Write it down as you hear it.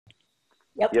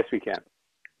Yep. Yes, we can.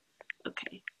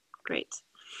 Okay, great.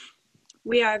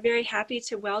 We are very happy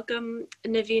to welcome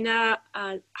Navina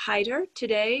Haider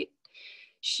today.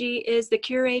 She is the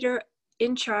curator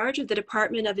in charge of the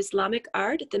Department of Islamic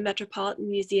Art at the Metropolitan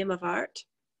Museum of Art.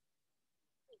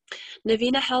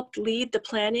 Navina helped lead the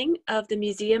planning of the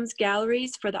museum's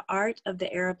galleries for the art of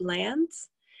the Arab lands,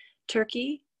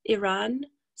 Turkey, Iran,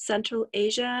 Central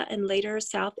Asia, and later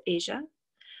South Asia,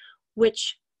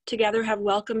 which together have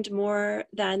welcomed more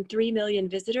than 3 million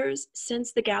visitors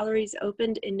since the galleries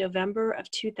opened in November of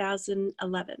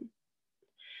 2011.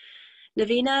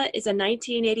 Navina is a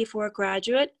 1984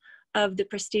 graduate of the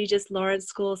prestigious Lawrence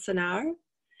School Sanar.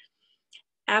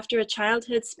 After a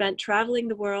childhood spent traveling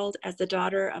the world as the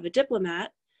daughter of a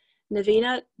diplomat,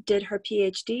 Navina did her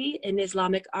PhD in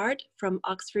Islamic art from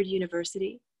Oxford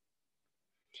University.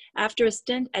 After a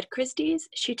stint at Christie's,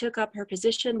 she took up her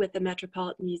position with the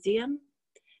Metropolitan Museum,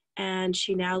 and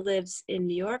she now lives in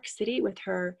New York City with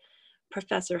her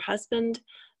professor husband,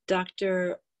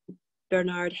 Dr.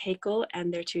 Bernard Haeckel,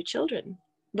 and their 2 children.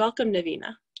 Welcome,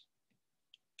 Navina.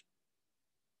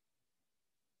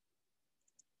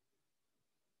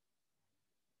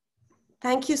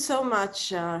 Thank you so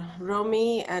much,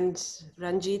 Romy and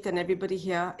Ranjit and everybody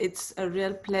here. It's a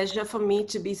real pleasure for me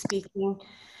to be speaking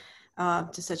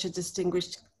to such a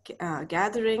distinguished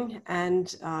gathering,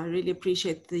 and really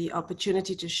appreciate the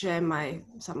opportunity to share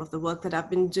some of the work that I've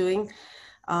been doing.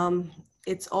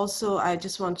 It's also, I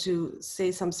just want to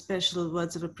say some special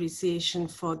words of appreciation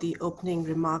for the opening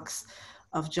remarks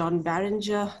of John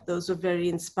Barringer. Those were very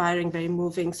inspiring, very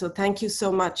moving. So thank you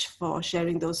so much for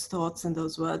sharing those thoughts and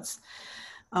those words.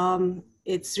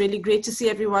 It's really great to see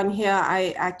everyone here.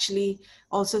 I actually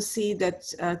also see that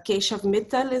Keshav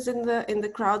Mittal is in the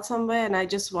crowd somewhere, and I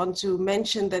just want to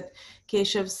mention that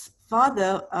Keshav's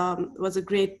father was a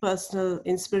great personal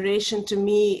inspiration to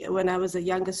me when I was a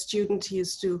younger student.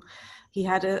 He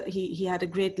had a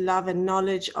great love and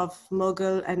knowledge of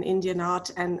Mughal and Indian art,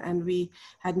 and we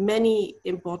had many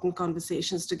important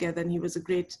conversations together, and he was a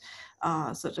great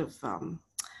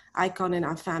icon in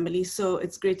our family. So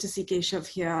it's great to see Keshav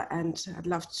here, and I'd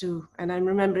love to, and I'm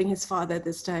remembering his father at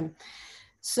this time.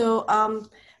 So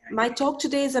my talk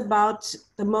today is about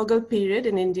the Mughal period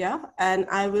in India, and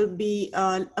I will be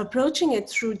approaching it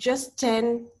through just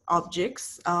 10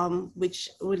 objects, which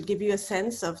will give you a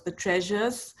sense of the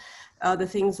treasures, the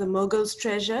things the Mughals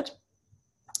treasured,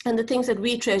 and the things that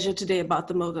we treasure today about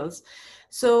the Mughals.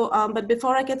 So, but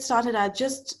before I get started, I'm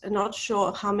just not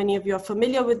sure how many of you are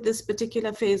familiar with this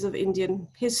particular phase of Indian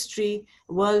history,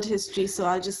 world history. So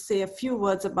I'll just say a few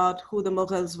words about who the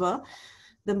Mughals were.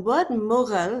 The word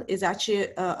Mughal is actually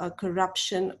a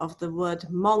corruption of the word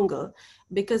Mongol,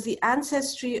 because the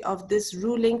ancestry of this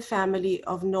ruling family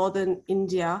of northern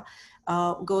India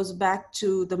goes back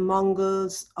to the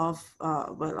Mongols of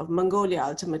Mongolia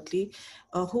ultimately,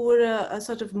 who were a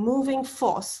sort of moving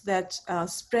force that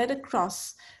spread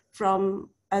across from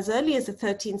as early as the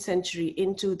 13th century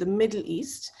into the Middle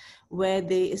East, where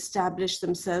they established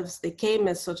themselves. They came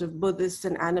as sort of Buddhists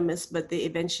and animists, but they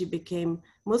eventually became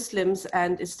Muslims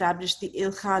and established the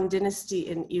Ilkhan dynasty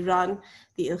in Iran,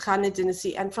 the Ilkhanid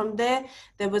dynasty. And from there,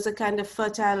 there was a kind of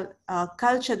fertile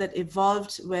culture that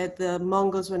evolved where the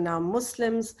Mongols were now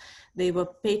Muslims. They were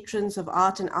patrons of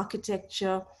art and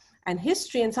architecture and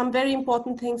history, and some very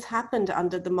important things happened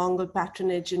under the Mongol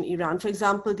patronage in Iran. For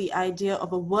example, the idea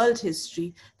of a world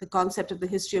history, the concept of the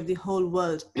history of the whole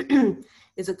world,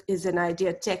 is an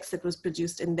idea text that was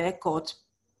produced in their court,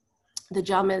 the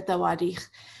Jam-el Tawarikh.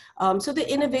 So they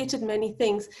innovated many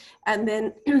things, and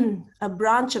then a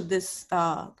branch of this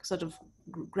sort of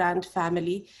grand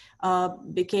family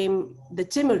became the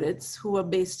Timurids, who were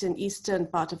based in eastern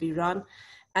part of Iran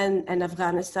and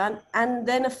Afghanistan. And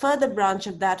then a further branch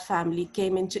of that family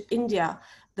came into India,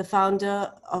 the founding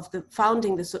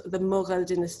the Mughal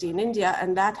dynasty in India,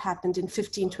 and that happened in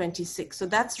 1526. So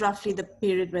that's roughly the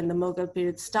period when the Mughal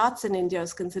period starts in India,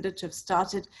 is considered to have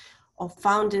started or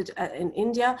founded in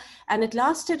India. And it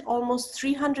lasted almost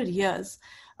 300 years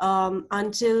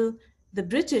until the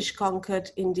British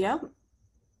conquered India.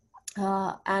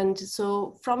 And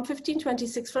so from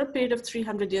 1526, for a period of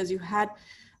 300 years, you had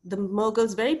the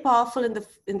Mughals very powerful in the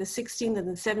 16th and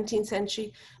the 17th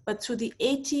century, but through the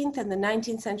 18th and the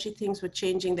 19th century, things were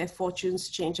changing, their fortunes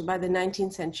changed. And by the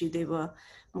 19th century, they were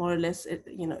more or less,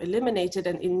 eliminated,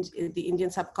 and the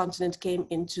Indian subcontinent came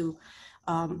into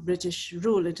British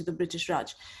rule, into the British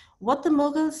Raj. What the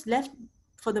Mughals left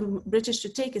for the British to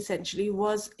take essentially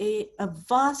was a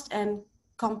vast and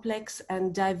complex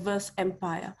and diverse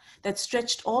empire that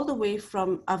stretched all the way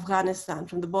from Afghanistan,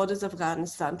 from the borders of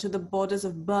Afghanistan to the borders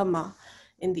of Burma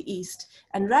in the east,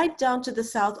 and right down to the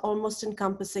south, almost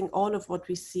encompassing all of what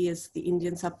we see as the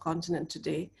Indian subcontinent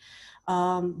today.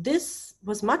 This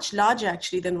was much larger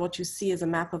actually than what you see as a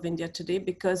map of India today,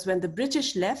 because when the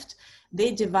British left,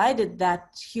 they divided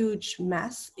that huge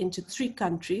mass into three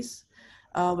countries,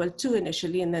 well, two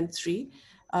initially and then three,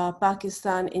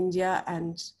 Pakistan, India,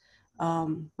 and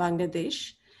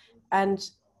Bangladesh. And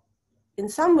in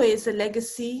some ways, the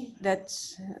legacy that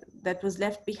was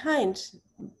left behind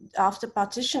after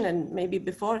partition and maybe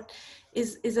before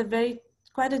is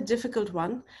quite a difficult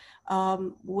one,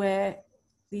 where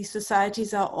these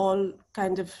societies are all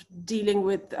kind of dealing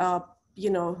with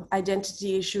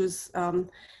identity issues,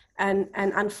 and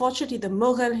unfortunately the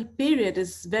Mughal period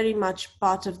is very much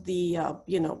part of the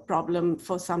problem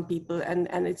for some people,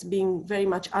 and it's being very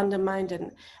much undermined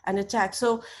and attacked.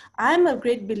 So I'm a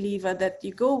great believer that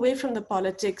you go away from the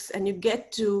politics and you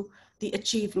get to the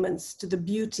achievements, to the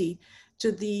beauty,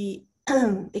 to the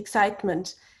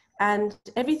excitement, and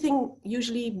everything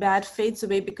usually bad fades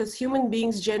away, because human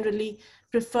beings generally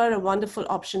prefer a wonderful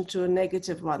option to a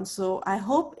negative one. So I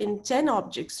hope in 10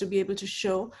 objects to be able to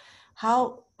show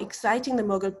how exciting the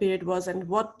Mughal period was and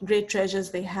what great treasures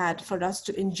they had for us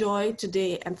to enjoy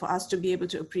today and for us to be able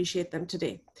to appreciate them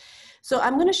today. So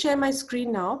I'm going to share my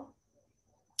screen now,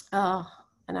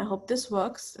 and I hope this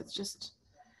works. Let's just...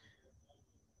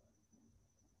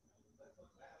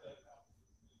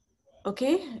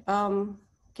 Okay,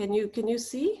 can you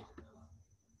see?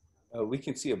 We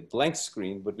can see a blank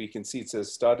screen, but we can see it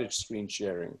says started screen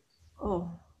sharing.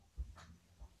 Oh.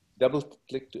 Double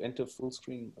click to enter full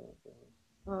screen.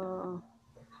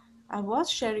 I was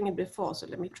sharing it before, so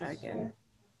let me try again.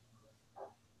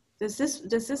 Does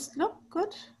this look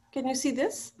good? Can you see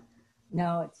this?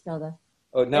 No, it's still the...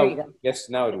 Oh, now, yes,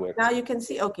 now it works. Now you can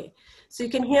see, okay. So you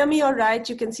can hear me all right,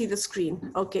 you can see the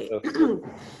screen, okay.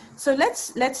 So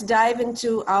let's dive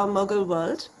into our Mughal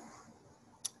world.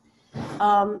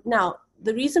 Now,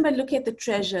 the reason we're looking at the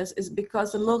treasures is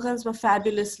because the Mughals were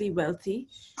fabulously wealthy.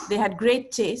 They had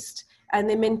great taste, and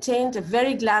they maintained a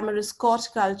very glamorous court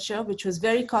culture, which was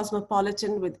very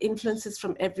cosmopolitan with influences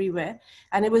from everywhere.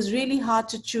 And it was really hard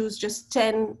to choose just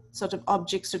 10 sort of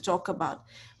objects to talk about.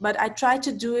 But I tried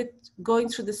to do it going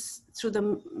through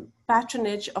the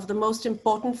patronage of the most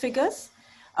important figures.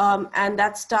 And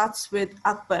that starts with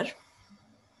Akbar.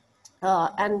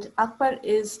 And Akbar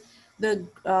is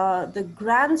the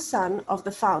grandson of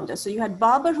the founder. So you had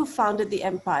Babur, who founded the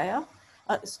empire.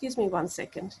 Excuse me 1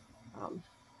 second.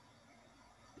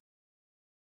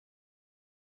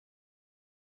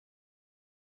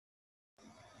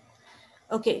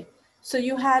 Okay, so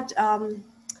you had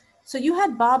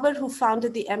Babur, who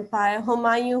founded the empire,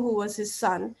 Humayun, who was his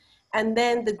son, and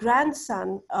then the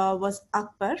grandson was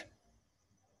Akbar.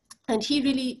 And he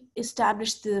really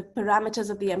established the parameters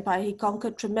of the empire. He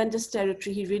conquered tremendous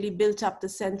territory. He really built up the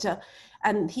center.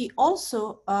 And he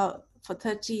also, for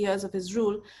 30 years of his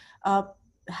rule,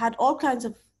 had all kinds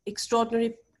of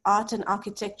extraordinary art and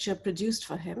architecture produced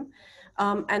for him.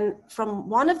 And from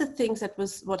one of the things that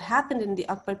was what happened in the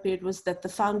Akbar period was that the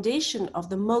foundation of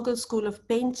the Mughal school of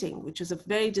painting, which was a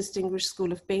very distinguished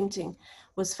school of painting,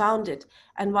 was founded.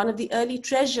 And one of the early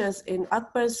treasures in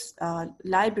Akbar's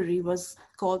library was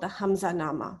called the Hamza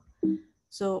Nama.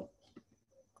 So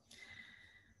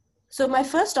my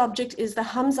first object is the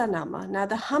Hamza Nama. Now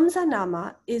the Hamza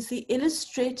Nama is the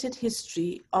illustrated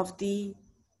history of the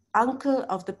uncle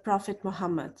of the Prophet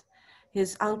Muhammad.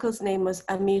 His uncle's name was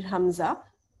Amir Hamza.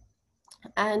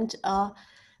 And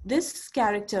this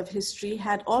character of history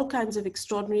had all kinds of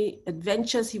extraordinary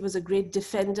adventures. He was a great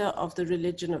defender of the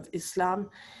religion of Islam.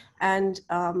 And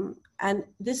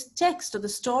this text, or the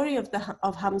story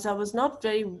of Hamza, was not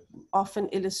very often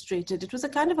illustrated. It was a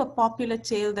kind of a popular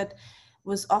tale that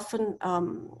was often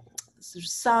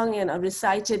sung and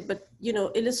recited, but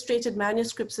illustrated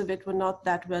manuscripts of it were not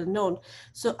that well known.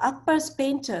 So Akbar's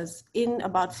painters in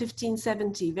about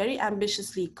 1570, very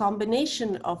ambitiously,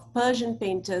 combination of Persian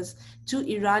painters to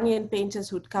Iranian painters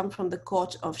who'd come from the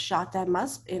court of Shah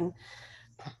Tahmasp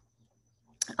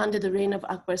under the reign of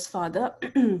Akbar's father,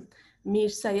 Mir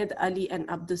Sayyid Ali and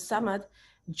Abdus Samad,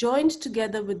 joined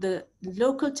together with the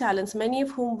local talents, many of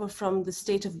whom were from the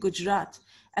state of Gujarat.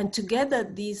 And together,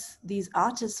 these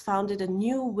artists founded a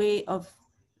new way of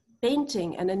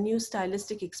painting and a new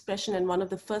stylistic expression. And one of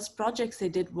the first projects they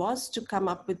did was to come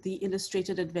up with the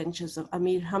illustrated adventures of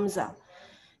Amir Hamza.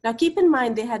 Now, keep in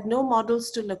mind, they had no models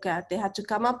to look at. They had to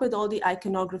come up with all the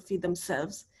iconography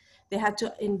themselves. They had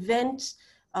to invent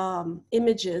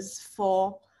images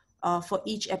for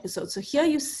each episode. So here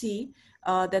you see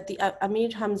that the Amir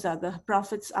Hamza, the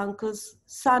Prophet's uncle's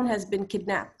son, has been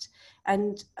kidnapped.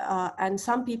 and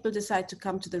some people decide to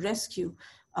come to the rescue.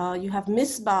 You have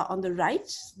Misbah on the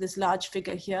right, this large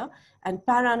figure here, and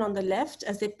Paran on the left,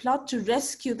 as they plot to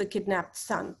rescue the kidnapped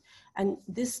son. And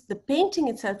the painting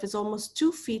itself is almost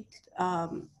 2 feet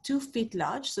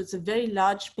large, so it's a very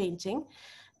large painting.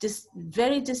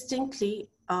 Very distinctly,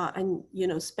 and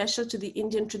special to the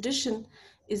Indian tradition,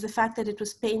 is the fact that it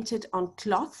was painted on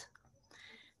cloth.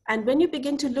 And when you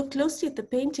begin to look closely at the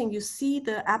painting, you see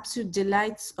the absolute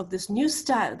delights of this new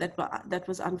style that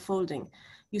was unfolding.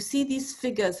 You see these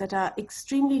figures that are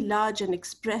extremely large and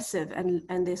expressive,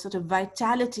 and the sort of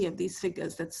vitality of these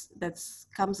figures that's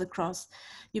comes across.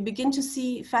 You begin to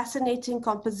see fascinating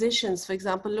compositions. For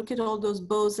example, look at all those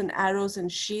bows and arrows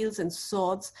and shields and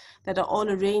swords that are all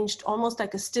arranged almost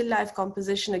like a still life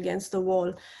composition against the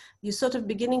wall. You're sort of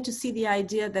beginning to see the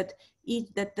idea that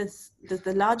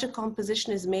the larger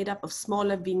composition is made up of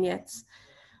smaller vignettes.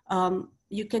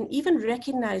 You can even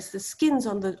recognize the skins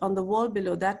on the wall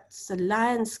below. That's a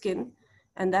lion skin,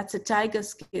 and that's a tiger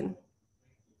skin,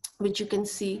 which you can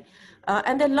see.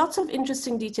 And there are lots of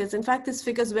interesting details. In fact, this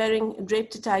figure's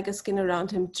draped a tiger skin around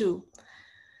him too.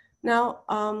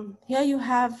 Now, here you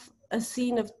have a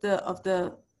scene of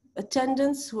the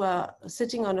attendants who are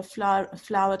sitting on a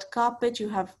flowered carpet. You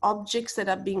have objects that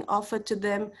are being offered to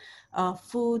them,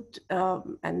 food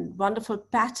and wonderful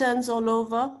patterns all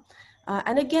over.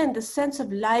 And again, the sense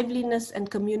of liveliness and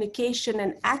communication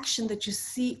and action that you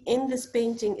see in this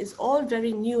painting is all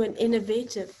very new and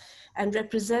innovative, and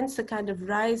represents the kind of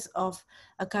rise of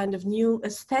a kind of new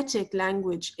aesthetic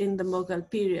language in the Mughal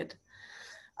period.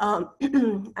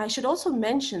 I should also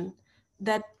mention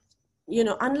that,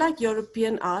 unlike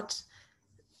European art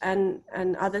and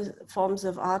other forms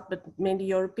of art, but mainly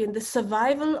European, the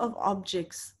survival of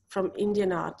objects from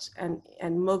Indian art and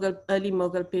early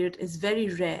Mughal period is very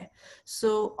rare.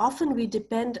 So often we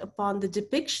depend upon the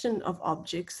depiction of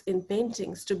objects in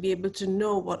paintings to be able to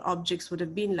know what objects would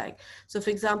have been like. So for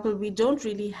example, we don't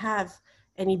really have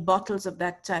any bottles of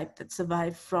that type that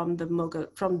survive from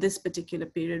this particular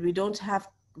period. We don't have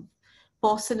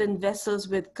porcelain vessels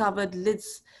with covered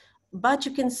lids, but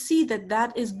you can see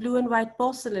that is blue and white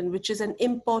porcelain, which is an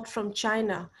import from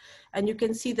China. And you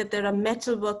can see that there are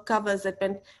metalwork covers that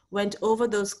went over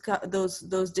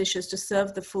those dishes to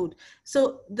serve the food.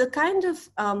 So the kind of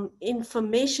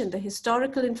information, the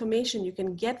historical information you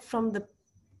can get from the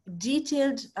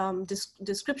detailed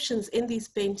descriptions in these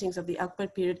paintings of the Akbar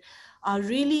period are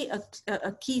really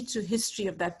a key to history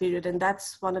of that period. And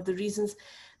that's one of the reasons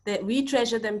that we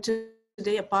treasure them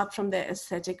today, apart from their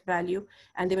aesthetic value.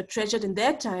 And they were treasured in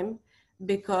their time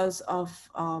because of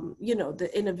the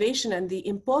innovation and the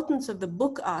importance of the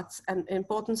book arts and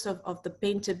importance of the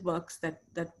painted works that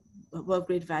were of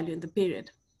great value in the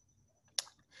period.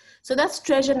 So that's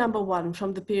treasure number 1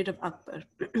 from the period of Akbar.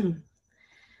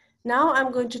 Now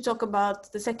I'm going to talk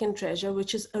about the second treasure,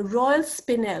 which is a royal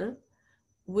spinel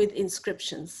with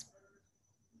inscriptions.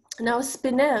 Now a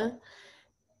spinel,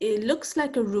 it looks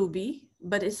like a ruby,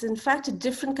 but it's in fact a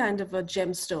different kind of a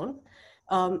gemstone.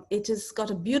 It has got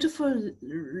a beautiful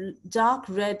dark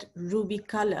red ruby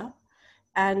color,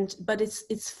 but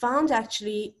it's found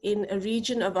actually in a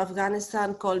region of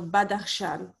Afghanistan called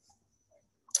Badakhshan.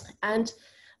 And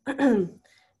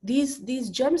these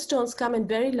gemstones come in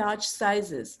very large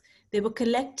sizes. They were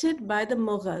collected by the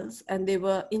Mughals, and they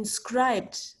were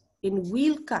inscribed in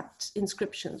wheel-cut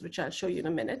inscriptions, which I'll show you in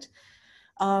a minute,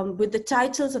 with the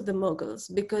titles of the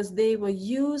Mughals, because they were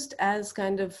used as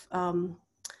kind of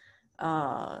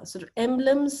sort of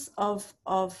emblems of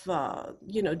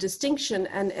distinction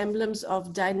and emblems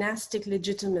of dynastic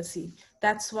legitimacy.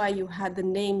 That's why you had the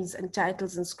names and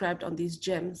titles inscribed on these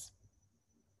gems.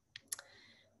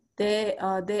 They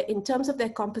in terms of their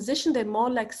composition, they're more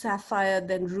like sapphire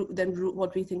than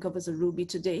what we think of as a ruby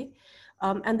today.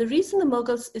 And the reason the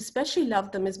Mughals especially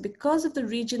loved them is because of the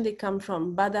region they come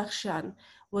from. Badakhshan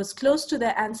was close to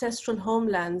their ancestral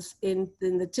homelands in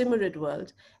the Timurid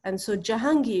world. And so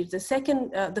Jahangir,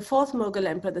 the fourth Mughal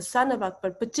emperor, the son of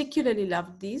Akbar, particularly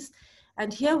loved these.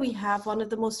 And here we have one of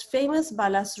the most famous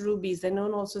Balas rubies. They're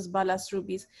known also as Balas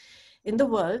rubies in the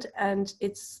world. And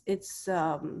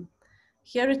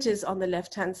here it is on the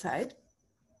left-hand side.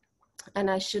 And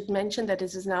I should mention that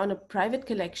it is now in a private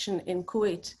collection in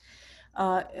Kuwait,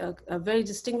 a very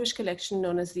distinguished collection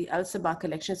known as the Al-Sabah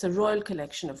collection. It's a royal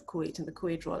collection of Kuwait and the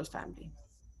Kuwait royal family.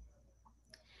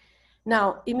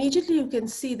 Now, immediately you can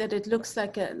see that it looks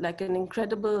like an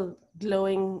incredible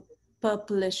glowing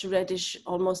purplish, reddish,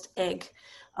 almost egg.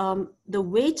 The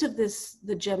weight of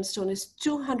the gemstone is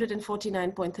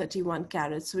 249.31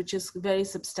 carats, which is very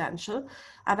substantial.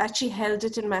 I've actually held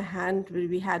it in my hand.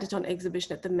 We had it on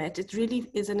exhibition at the Met. It really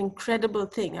is an incredible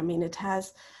thing. I mean, it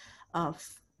has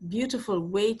beautiful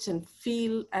weight and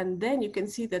feel. And then you can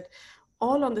see that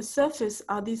all on the surface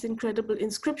are these incredible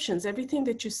inscriptions. Everything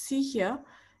that you see here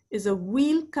is a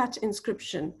wheel cut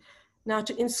inscription. Now,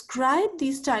 to inscribe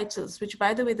these titles, which,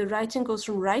 by the way, the writing goes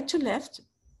from right to left,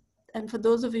 and for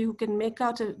those of you who can make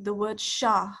out the word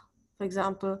Shah, for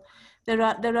example, there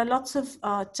are lots of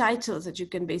titles that you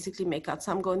can basically make out.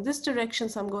 Some go in this direction,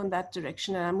 some go in that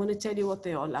direction, and I'm going to tell you what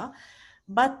they all are.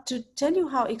 But to tell you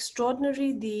how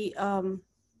extraordinary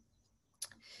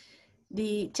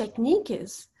the technique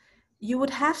is, you would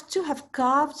have to have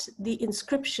carved the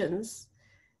inscriptions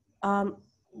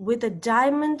with a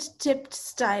diamond-tipped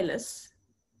stylus,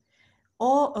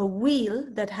 or a wheel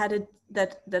that had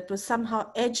that was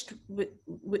somehow edged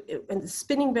and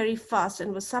spinning very fast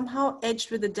and was somehow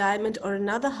edged with a diamond or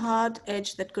another hard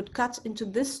edge that could cut into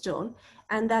this stone,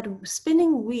 and that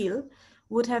spinning wheel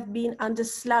would have been under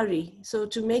slurry. So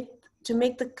to make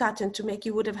the cut and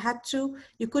you would have had to,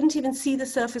 you couldn't even see the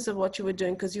surface of what you were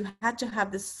doing, because you had to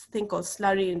have this thing called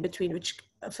slurry in between, which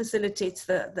facilitates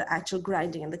the actual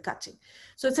grinding and the cutting.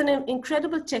 So it's an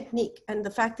incredible technique. And the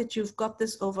fact that you've got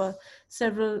this over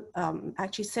several,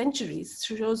 actually centuries,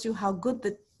 shows you how good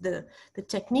the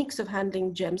techniques of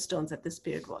handling gemstones at this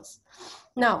period was.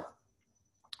 Now,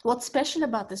 what's special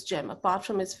about this gem, apart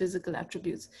from its physical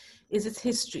attributes, is its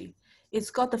history.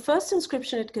 It's got the first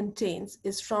inscription it contains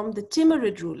is from the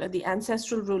Timurid ruler, the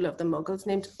ancestral ruler of the Mughals,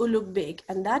 named Ulugh Beg.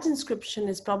 And that inscription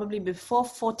is probably before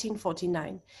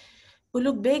 1449.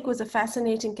 Ulugh Beg was a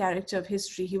fascinating character of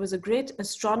history. He was a great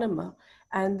astronomer,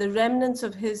 and the remnants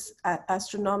of his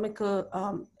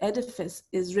astronomical edifice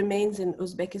remains in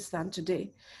Uzbekistan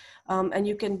today. And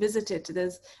you can visit it.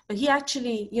 But he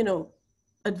actually,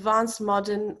 advanced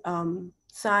modern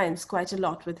science quite a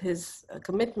lot with his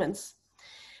commitments.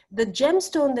 The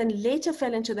gemstone then later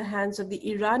fell into the hands of the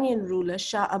Iranian ruler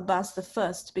Shah Abbas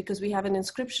I, because we have an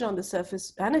inscription on the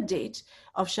surface and a date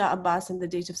of Shah Abbas and the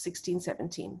date of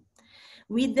 1617.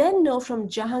 We then know from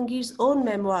Jahangir's own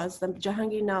memoirs, the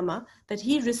Jahangirnama, that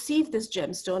he received this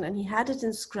gemstone and he had it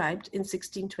inscribed in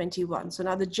 1621. So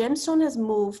now the gemstone has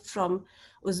moved from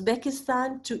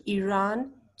Uzbekistan to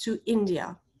Iran to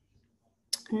India.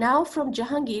 Now from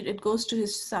Jahangir, it goes to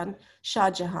his son, Shah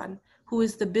Jahan, who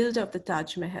is the builder of the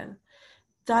Taj Mahal.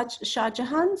 Shah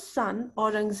Jahan's son,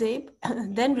 Aurangzeb,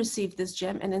 then received this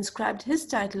gem and inscribed his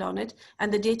title on it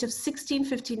and the date of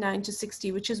 1659 to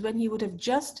 60, which is when he would have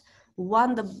just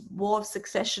won the war of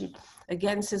succession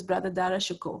against his brother Dara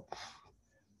Shikoh.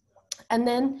 And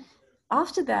then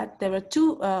after that, there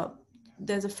are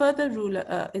there's a further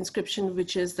ruler inscription,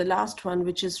 which is the last one,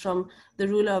 which is from the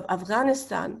ruler of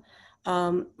Afghanistan,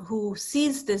 who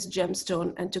seized this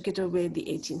gemstone and took it away in the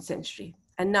 18th century.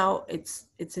 And now it's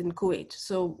in Kuwait.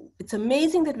 So it's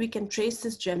amazing that we can trace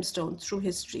this gemstone through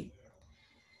history.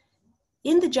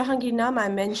 In the Jahangirnama, I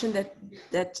mentioned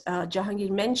that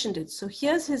Jahangir mentioned it. So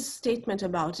here's his statement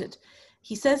about it.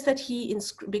 He says that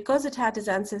because it had his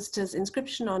ancestors'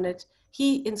 inscription on it,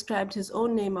 he inscribed his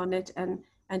own name on it and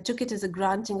took it as a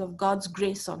granting of God's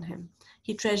grace on him.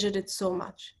 He treasured it so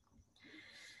much.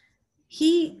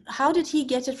 How did he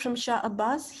get it from Shah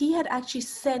Abbas? He had actually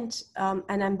sent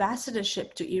an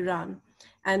ambassadorship to Iran.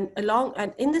 And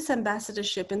in this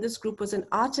ambassadorship, in this group, was an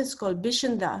artist called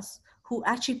Bishan Das, who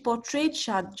actually portrayed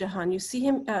Shah Jahan. You see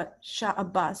him, Shah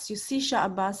Abbas. You see Shah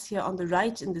Abbas here on the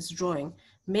right in this drawing,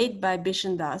 made by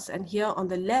Bishan Das. And here on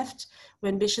the left,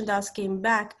 when Bishan Das came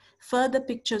back, further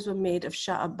pictures were made of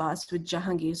Shah Abbas with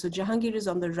Jahangir. So Jahangir is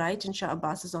on the right and Shah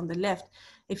Abbas is on the left.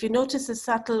 If you notice a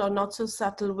subtle or not so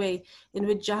subtle way in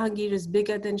which Jahangir is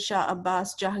bigger than Shah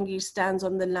Abbas, Jahangir stands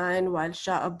on the lion while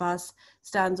Shah Abbas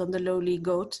stands on the lowly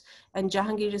goat, and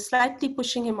Jahangir is slightly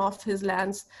pushing him off his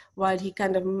lance while he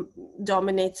kind of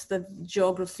dominates the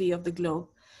geography of the globe.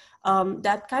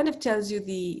 That kind of tells you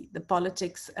the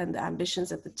politics and the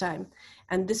ambitions at the time.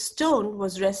 And this stone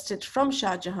was wrested from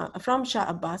Shah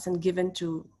Abbas and given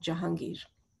to Jahangir.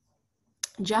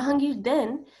 Jahangir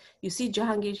then, you see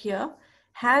Jahangir here,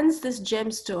 hands this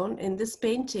gemstone in this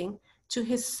painting to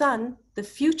his son, the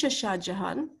future Shah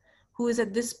Jahan, who is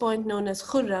at this point known as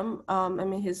Khurram,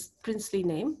 his princely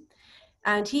name.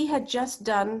 And he had just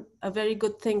done a very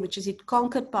good thing, which is he'd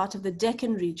conquered part of the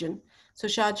Deccan region. So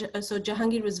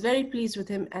Jahangir was very pleased with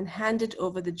him and handed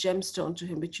over the gemstone to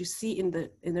him, which you see in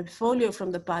the folio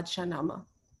from the Padshahnama.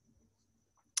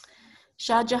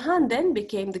 Shah Jahan then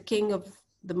became the king of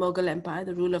the Mughal Empire,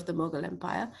 the ruler of the Mughal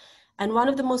Empire. And one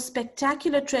of the most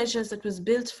spectacular treasures that was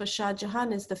built for Shah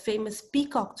Jahan is the famous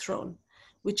Peacock Throne,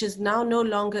 which is now no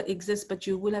longer exists, but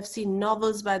you will have seen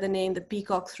novels by the name, the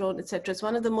Peacock Throne, etc. It's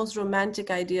one of the most romantic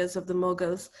ideas of the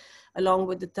Mughals, along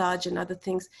with the Taj and other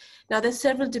things. Now, there's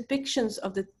several depictions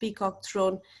of the Peacock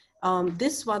Throne.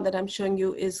 This one that I'm showing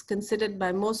you is considered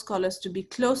by most scholars to be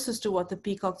closest to what the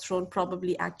Peacock Throne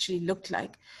probably actually looked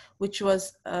like, which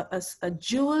was a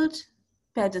jeweled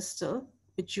pedestal,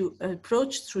 which you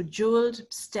approach through jeweled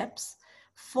steps,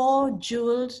 4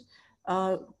 jeweled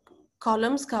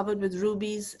columns covered with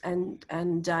rubies and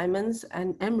diamonds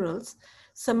and emeralds,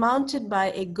 surmounted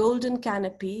by a golden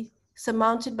canopy,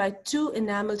 surmounted by 2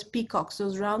 enameled peacocks,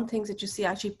 those round things that you see,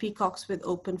 actually peacocks with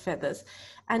open feathers.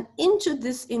 And into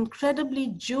this incredibly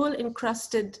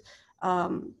jewel-encrusted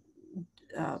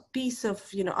piece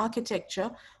of architecture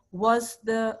was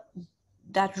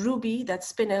that ruby, that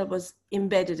spinel was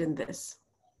embedded in this.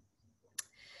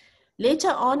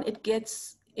 Later on, it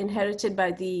gets inherited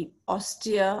by the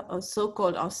austere, or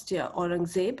so-called austere,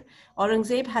 Aurangzeb.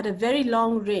 Aurangzeb had a very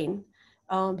long reign.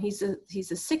 He's the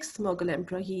 6th Mughal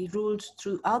emperor. He ruled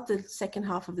throughout the second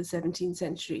half of the 17th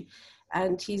century,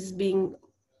 and he's being,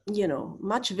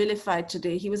 much vilified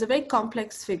today. He was a very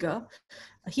complex figure.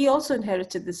 He also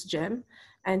inherited this gem,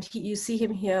 and you see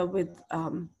him here with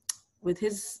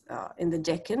his in the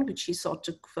Deccan, which he sought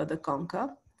to further conquer.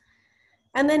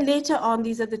 And then later on,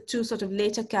 these are the 2 sort of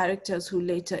later characters who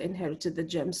later inherited the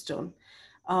gemstone.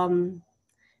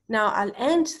 Now, I'll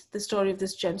end the story of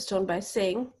this gemstone by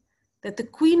saying that the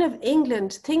Queen of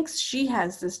England thinks she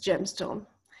has this gemstone,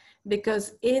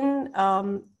 because in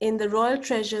the royal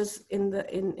treasures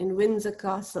in Windsor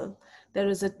Castle,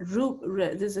 there's a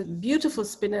beautiful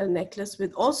spinel necklace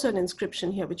with also an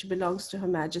inscription here, which belongs to Her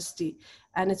Majesty,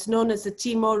 and it's known as the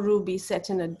Timor ruby set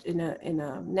in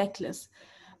a necklace.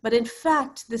 But in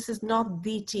fact, this is not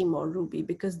the Timor ruby,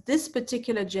 because this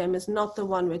particular gem is not the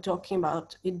one we're talking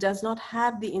about. It does not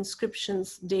have the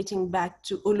inscriptions dating back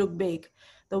to Ulugh Beg.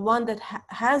 The one that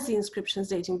has the inscriptions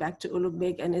dating back to Ulugh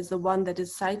Beg and is the one that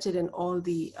is cited in all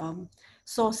the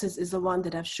sources is the one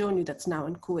that I've shown you that's now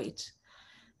in Kuwait.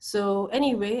 So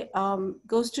anyway,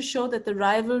 goes to show that the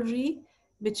rivalry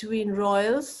between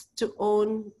royals to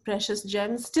own precious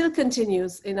gems still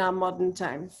continues in our modern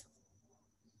times.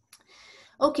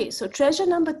 Okay, so treasure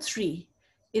number 3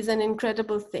 is an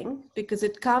incredible thing because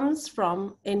it comes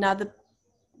from another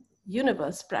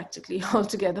universe practically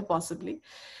altogether possibly.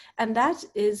 And that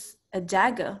is a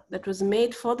dagger that was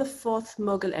made for the 4th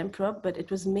Mughal emperor, but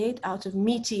it was made out of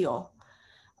meteor.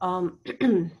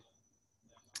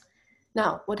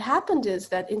 Now, what happened is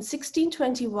that in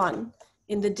 1621,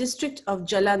 in the district of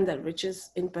Jalandhar, which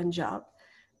is in Punjab,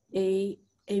 a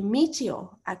meteor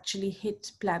actually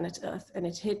hit planet Earth, and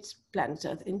it hit planet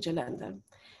Earth in Jalandhar.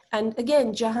 And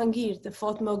again, Jahangir, the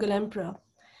 4th Mughal emperor,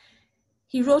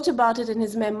 he wrote about it in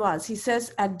his memoirs. He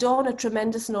says, at dawn, a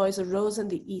tremendous noise arose in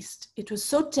the east. It was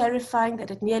so terrifying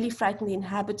that it nearly frightened the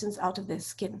inhabitants out of their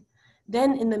skin.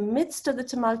 Then, in the midst of the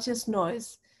tumultuous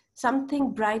noise,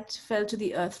 something bright fell to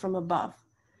the earth from above.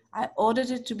 I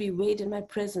ordered it to be weighed in my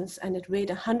presence, and it weighed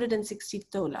 160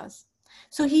 tolas.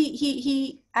 So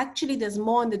he actually, there's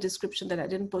more in the description that I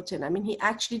didn't put in. I mean, he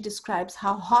actually describes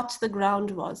how hot the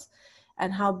ground was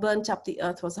and how burnt up the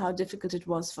earth was, how difficult it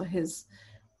was for his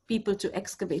people to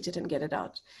excavate it and get it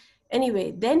out.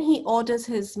 Anyway, then he orders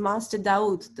his master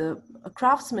Dawood, a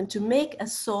craftsman, to make a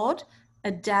sword,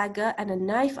 a dagger, and a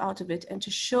knife out of it and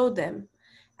to show them.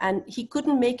 And he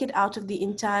couldn't make it out of the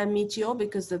entire meteor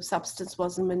because the substance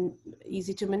wasn't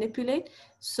easy to manipulate.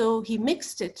 So he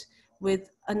mixed it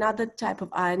with another type of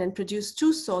iron and produced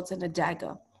 2 swords and a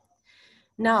dagger.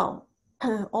 Now,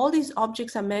 all these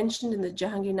objects are mentioned in the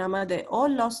Jahangirnama. They're all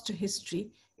lost to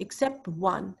history, except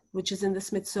one, which is in the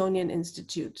Smithsonian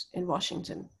Institute in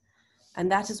Washington.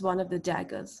 And that is one of the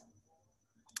daggers.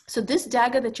 So this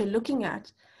dagger that you're looking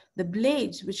at, the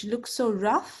blade, which looks so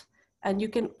rough, and you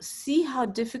can see how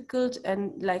difficult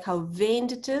and like how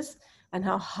veined it is and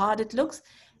how hard it looks,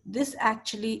 this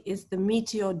actually is the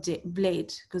meteor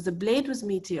blade, because the blade was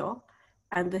meteor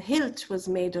and the hilt was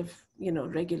made of,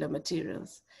 regular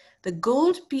materials. The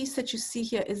gold piece that you see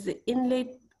here is the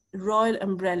inlaid royal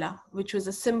umbrella, which was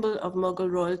a symbol of Mughal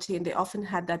royalty, and they often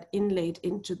had that inlaid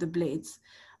into the blades.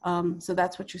 So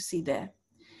that's what you see there.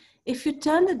 If you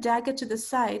turn the dagger to the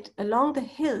side, along the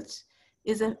hilt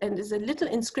is a little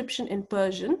inscription in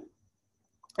Persian,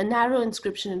 a narrow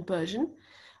inscription in Persian,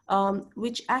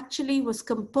 which actually was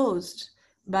composed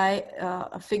by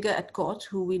a figure at court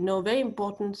who we know, very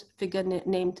important figure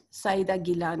named Saida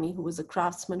Gilani, who was a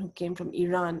craftsman who came from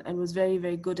Iran and was very,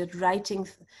 very good at writing.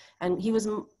 And he was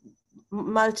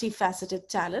multifaceted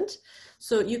talent.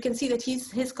 So you can see that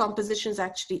his composition is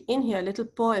actually in here, a little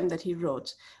poem that he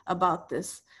wrote about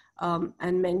this,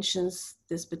 and mentions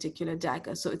this particular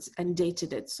dagger. So and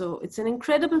dated it. So it's an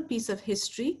incredible piece of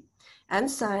history and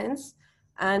science,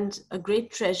 and a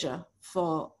great treasure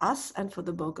for us and for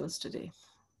the Mughals today.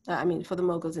 For the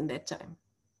Mughals in their time.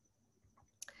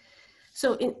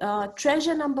 So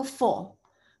treasure number 4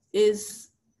 is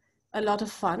a lot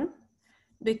of fun,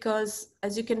 because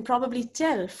as you can probably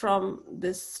tell from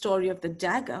this story of the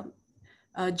dagger,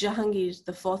 Jahangir,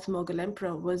 the 4th Mughal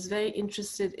emperor, was very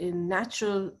interested in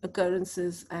natural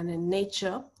occurrences and in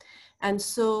nature. And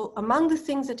so among the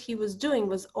things that he was doing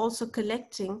was also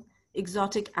collecting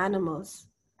exotic animals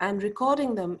and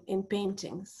recording them in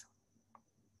paintings.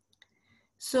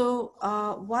 So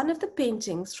one of the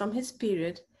paintings from his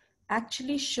period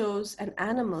actually shows an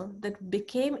animal that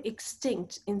became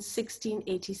extinct in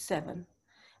 1687.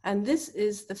 And this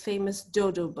is the famous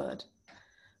dodo bird.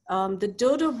 The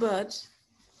dodo bird,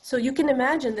 so you can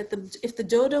imagine that if the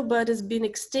dodo bird has been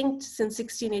extinct since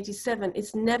 1687,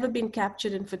 it's never been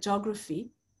captured in photography.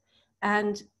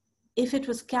 And if it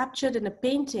was captured in a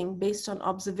painting based on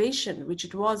observation, which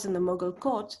it was in the Mughal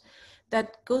court,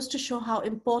 that goes to show how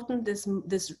important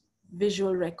this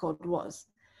visual record was.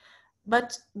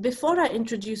 But before I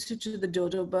introduce you to the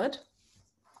dodo bird,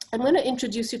 I'm going to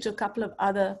introduce you to a couple of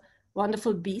other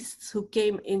wonderful beasts who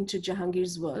came into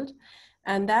Jahangir's world.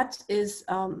 And that is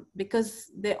because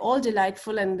they're all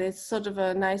delightful, and there's sort of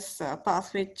a nice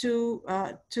pathway to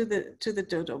the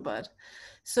dodo bird.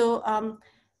 So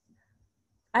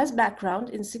as background,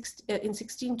 in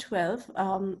 1612,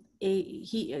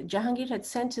 Jahangir had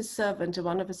sent his servant,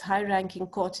 one of his high-ranking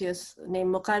courtiers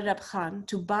named Muqarrab Khan,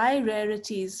 to buy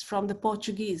rarities from the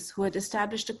Portuguese who had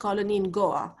established a colony in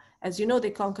Goa. As you know, they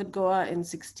conquered Goa in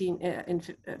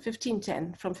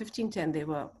 1510. From 1510, they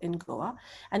were in Goa.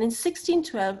 And in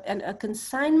 1612, a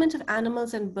consignment of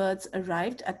animals and birds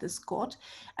arrived at this court.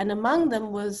 And among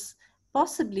them was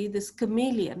possibly this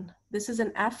chameleon. This is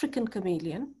an African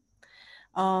chameleon.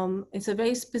 It's a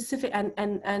very specific,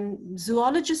 and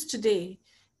zoologists today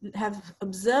have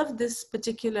observed this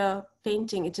particular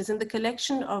painting. It is in the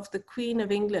collection of the Queen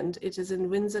of England. It is in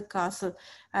Windsor Castle.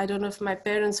 I don't know if my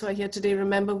parents who are here today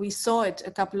remember, we saw it a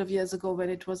couple of years ago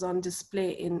when it was on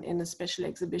display in a special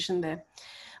exhibition there.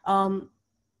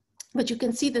 But you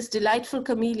can see this delightful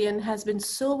chameleon has been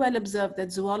so well observed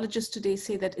that zoologists today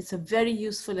say that it's a very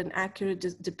useful and accurate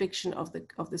depiction of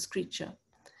this creature.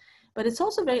 But it's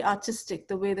also very artistic,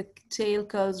 the way the tail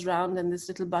curls round and this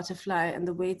little butterfly and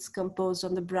the way it's composed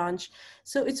on the branch.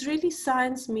 So it's really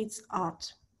science meets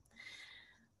art.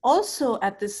 Also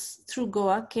through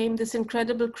Goa came this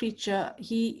incredible creature,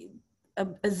 a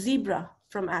zebra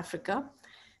from Africa.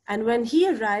 And when he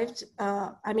arrived,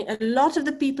 a lot of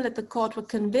the people at the court were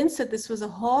convinced that this was a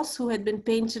horse who had been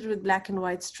painted with black and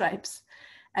white stripes.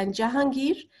 And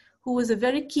Jahangir, who was a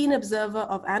very keen observer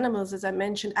of animals, as I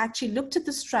mentioned, actually looked at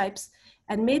the stripes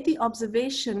and made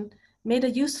a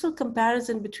useful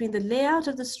comparison between the layout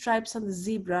of the stripes on the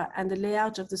zebra and the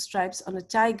layout of the stripes on a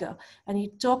tiger. And he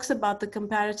talks about the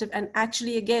comparative, and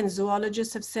actually, again,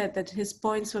 zoologists have said that his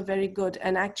points were very good.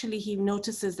 And actually, he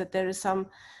notices that there is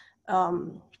some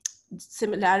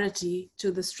similarity to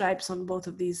the stripes on both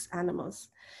of these animals.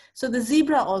 So the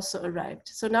zebra also arrived.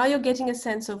 So now you're getting a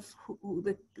sense of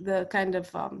the kind of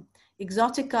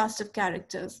exotic cast of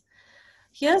characters.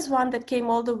 Here's one that came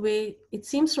all the way, it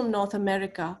seems from North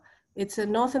America. It's a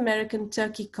North American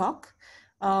turkey cock.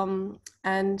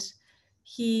 And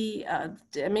he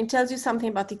tells you something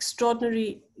about the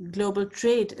extraordinary global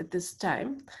trade at this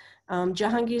time.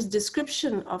 Jahangir's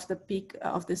description of the peak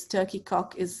of this turkey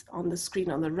cock is on the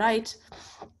screen on the right.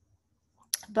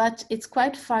 But it's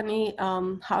quite funny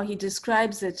how he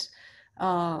describes it,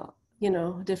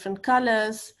 different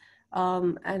colors,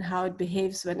 and how it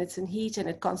behaves when it's in heat, and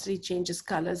it constantly changes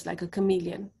colors like a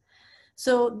chameleon.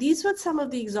 So these were some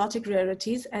of the exotic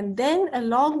rarities. And then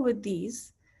along with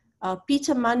these,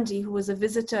 Peter Mundy, who was a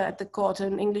visitor at the court,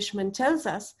 an Englishman, tells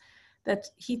us that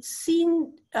he'd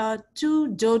seen 2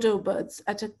 dodo birds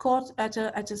at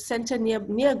a center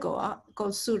near Goa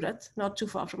called Surat, not too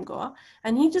far from Goa.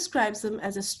 And he describes them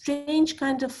as a strange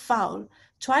kind of fowl,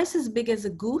 twice as big as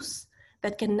a goose,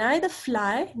 that can neither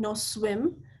fly nor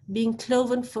swim, being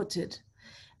cloven-footed.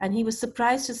 And he was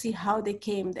surprised to see how they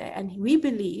came there. And we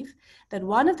believe that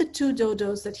one of the 2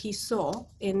 dodos that he saw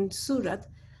in Surat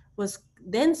was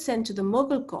then sent to the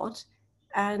Mughal court,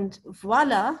 and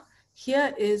voila,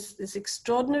 here is this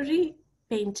extraordinary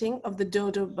painting of the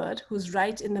dodo bird, who's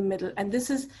right in the middle. And this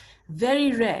is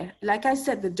very rare. Like I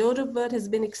said, the dodo bird has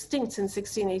been extinct since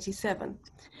 1687.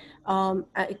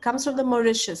 It comes from the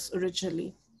Mauritius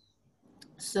originally.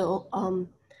 So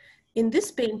in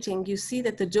this painting, you see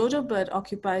that the dodo bird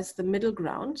occupies the middle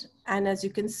ground. And as you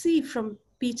can see from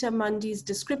Peter Mundy's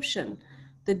description,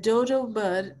 the dodo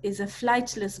bird is a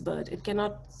flightless bird. It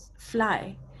cannot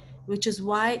fly, which is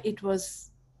why it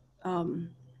was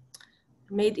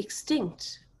made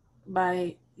extinct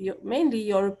by mainly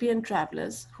European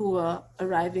travelers who were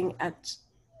arriving at,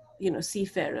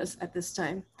 seafarers at this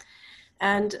time.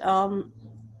 And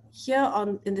here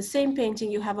in the same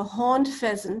painting, you have a horned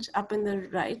pheasant up in the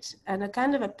right and a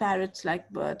kind of a parrot-like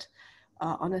bird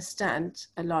on a stand,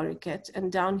 a lorikeet.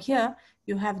 And down here,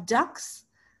 you have ducks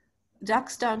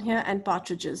down here and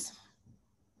partridges.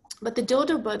 But the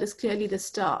dodo bird is clearly the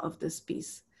star of this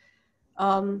piece.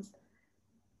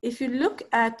 If you look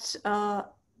at,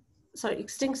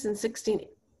 extinct in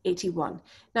 1681.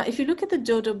 Now, if you look at the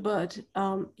dodo bird,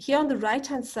 here on the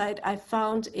right-hand side, I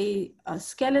found a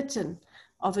skeleton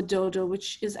of a dodo,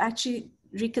 which is actually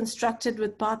reconstructed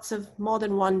with parts of more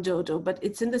than one dodo, but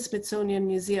it's in the Smithsonian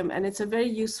Museum, and it's a very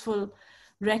useful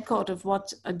record of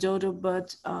what a dodo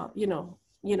bird,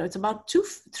 it's about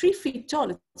 3 feet tall.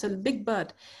 It's a big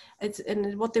bird.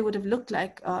 And what they would have looked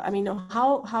like.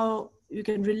 How you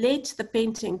can relate the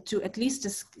painting to at least a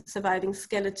surviving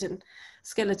skeletal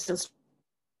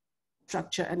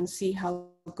structure and see how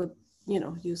good,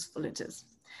 useful it is.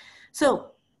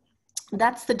 So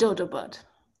that's the dodo bird.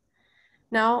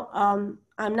 Now,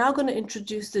 I'm now going to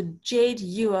introduce the jade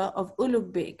ewer of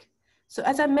Ulugh Beg. So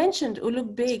as I mentioned,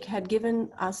 Ulugh Beg had given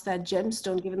us that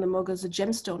gemstone, given the Mughals a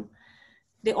gemstone.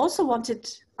 They also wanted,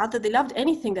 they loved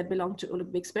anything that belonged to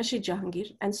Ulugh Beg, especially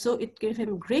Jahangir. And so it gave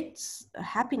him great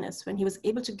happiness when he was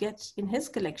able to get in his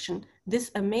collection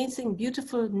this amazing,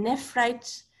 beautiful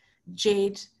nephrite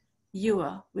jade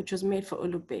ewer, which was made for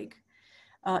Ulugh Beg.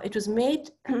 It was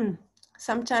made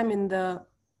sometime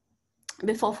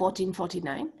before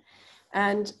 1449.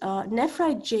 And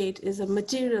nephrite jade is a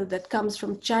material that comes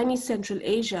from Chinese Central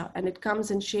Asia, and it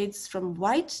comes in shades from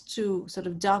white to sort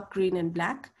of dark green and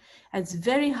black. And it's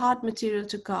very hard material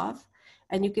to carve.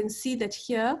 And you can see that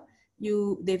here,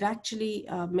 they've actually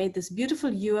made this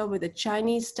beautiful ewer with a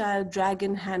Chinese style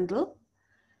dragon handle.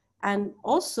 And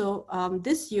also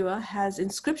this ewer has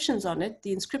inscriptions on it.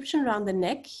 The inscription around the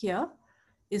neck here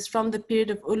is from the period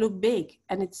of Ulugh Beg.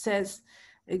 And it says,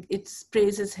 it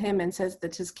praises him and says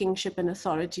that his kingship and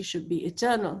authority should be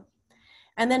eternal.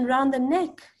 And then round the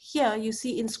neck here, you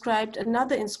see inscribed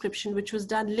another inscription, which was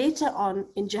done later on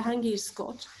in Jahangir's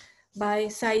court by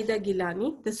Saida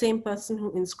Gilani, the same person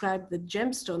who inscribed the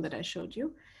gemstone that I showed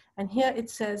you. And here it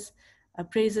says,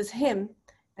 praises him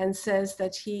and says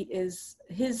that his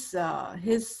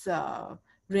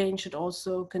reign should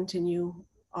also continue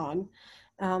on.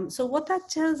 So what that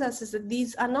tells us is that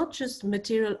these are not just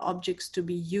material objects to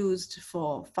be used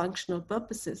for functional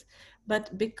purposes,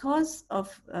 but because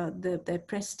of their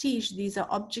prestige, these are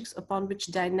objects upon which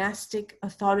dynastic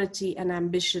authority and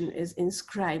ambition is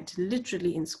inscribed,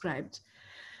 literally inscribed.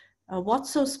 What's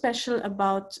so special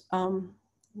about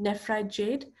nephrite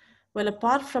jade? Well,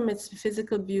 apart from its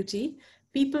physical beauty,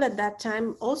 people at that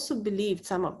time also believed,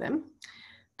 some of them,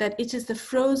 that it is the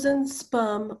frozen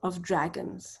sperm of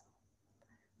dragons.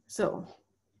 So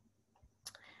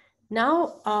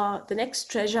now the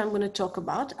next treasure I'm going to talk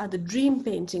about are the dream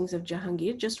paintings of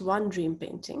Jahangir, just one dream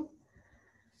painting.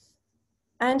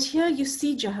 And here you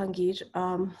see Jahangir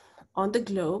on the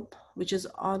globe, which is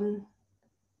on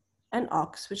an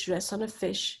ox, which rests on a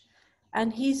fish.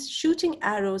 And he's shooting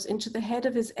arrows into the head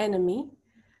of his enemy,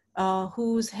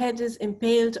 whose head is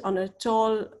impaled on a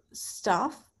tall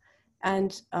staff.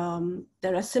 And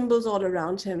there are symbols all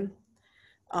around him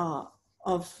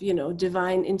of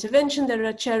divine intervention. There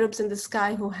are cherubs in the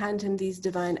sky who hand him these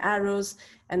divine arrows,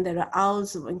 and there are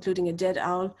owls, including a dead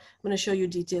owl. I'm going to show you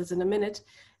details in a minute.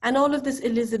 And all of this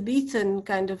Elizabethan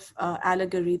kind of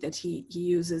allegory that he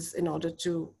uses in order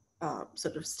to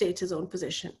sort of state his own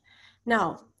position.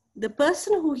 Now, the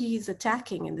person who he's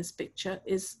attacking in this picture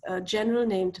is a general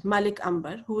named Malik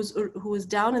Ambar, who was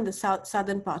down in the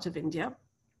southern part of India.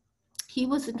 He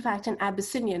was in fact an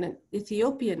Abyssinian, an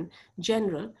Ethiopian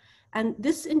general. And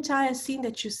this entire scene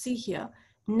that you see here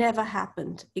never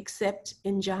happened except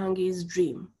in Jahangir's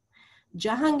dream.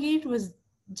 Jahangir was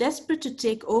desperate to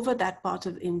take over that part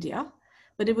of India,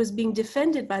 but it was being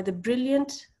defended by the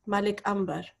brilliant Malik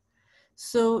Ambar.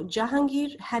 So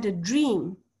Jahangir had a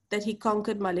dream that he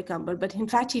conquered Malik Ambar, but in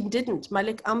fact he didn't.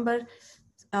 Malik Ambar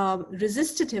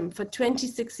resisted him for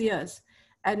 26 years.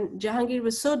 And Jahangir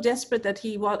was so desperate that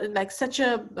he wanted like such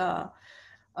a,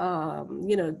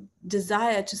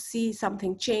 desire to see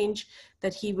something change,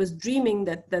 that he was dreaming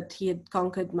that he had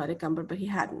conquered Malik Ambar, but he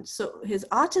hadn't. So his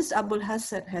artist Abul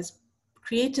Hassan has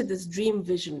created this dream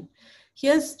vision.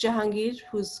 Here's Jahangir,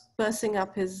 who's pursing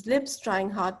up his lips, trying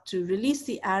hard to release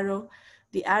the arrow.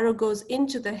 The arrow goes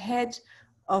into the head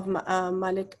of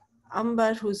Malik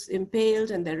Ambar, who's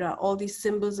impaled, and there are all these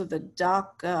symbols of the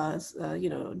darkness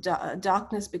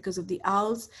because of the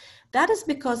owls. That is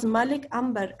because Malik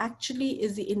Ambar actually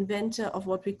is the inventor of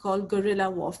what we call guerrilla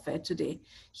warfare today.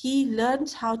 He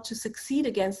learned how to succeed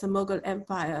against the Mughal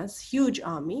Empire's huge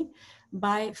army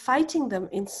by fighting them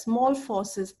in small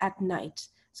forces at night.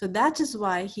 So that is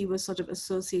why he was sort of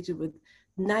associated with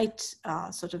night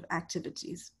sort of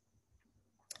activities.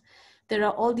 There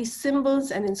are all these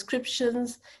symbols and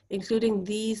inscriptions, including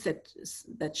these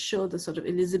that show the sort of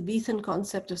Elizabethan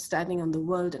concept of standing on the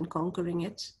world and conquering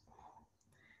it.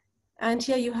 And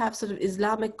here you have sort of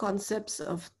Islamic concepts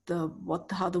of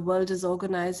how the world is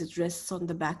organized. It rests on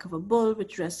the back of a bull,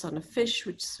 which rests on a fish,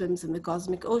 which swims in the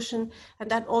cosmic ocean. And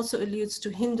that also alludes to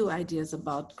Hindu ideas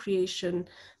about creation.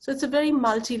 So it's a very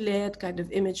multi-layered kind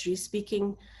of imagery,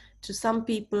 speaking to some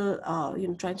people,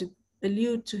 trying to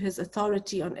allude to his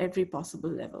authority on every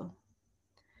possible level.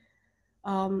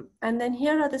 And then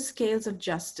here are the scales of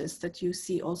justice that you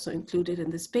see also included in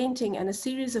this painting, and a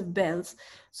series of bells.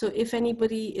 So if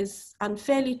anybody is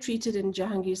unfairly treated in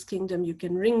Jahangir's kingdom, you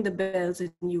can ring the bells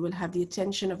and you will have the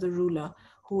attention of the ruler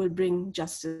who will bring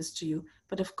justice to you.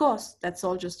 But of course, that's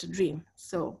all just a dream.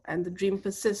 And the dream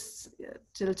persists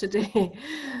till today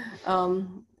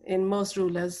in most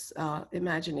rulers'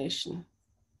 imagination.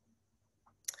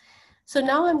 So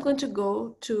now I'm going to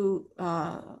go to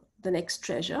the next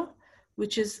treasure,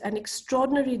 which is an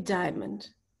extraordinary diamond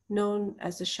known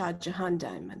as the Shah Jahan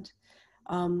diamond.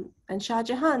 And Shah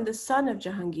Jahan, the son of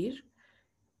Jahangir,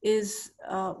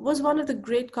 was one of the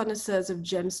great connoisseurs of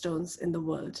gemstones in the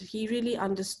world. He really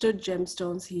understood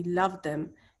gemstones. He loved them.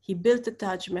 He built the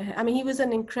Taj Mahal. I mean, he was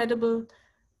an incredible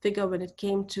figure when it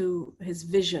came to his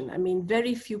vision. I mean,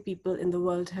 very few people in the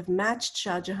world have matched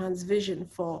Shah Jahan's vision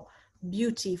for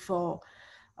beauty, for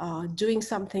doing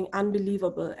something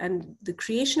unbelievable. And the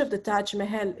creation of the Taj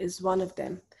Mahal is one of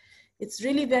them. It's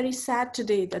really very sad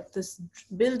today that this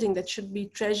building that should be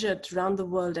treasured around the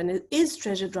world, and it is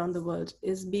treasured around the world,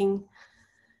 is being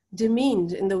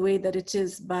demeaned in the way that it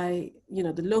is by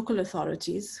the local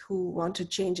authorities who want to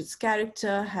change its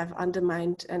character, have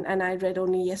undermined. And I read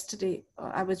only yesterday,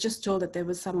 I was just told that there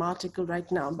was some article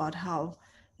right now about how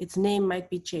its name might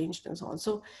be changed and so on.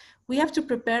 So we have to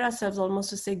prepare ourselves almost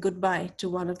to say goodbye to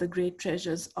one of the great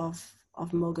treasures of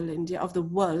Mughal India, of the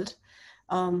world.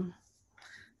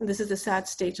 This is the sad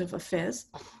state of affairs.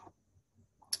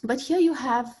 But here you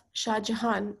have Shah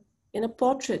Jahan in a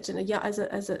portrait, and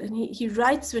he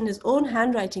writes in his own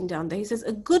handwriting down there. He says,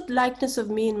 "A good likeness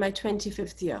of me in my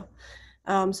 25th year."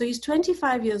 So he's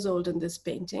 25 years old in this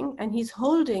painting, and he's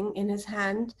holding in his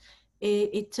hand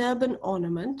a turban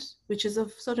ornament, which is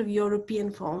of sort of European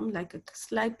form,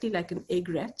 slightly like an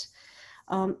aigrette.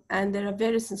 And there are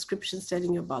various inscriptions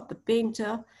telling you about the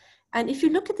painter. And if you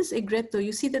look at this aigrette, though,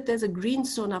 you see that there's a green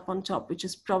stone up on top, which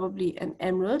is probably an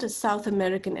emerald, a South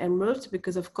American emerald,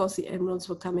 because of course the emeralds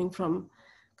were coming from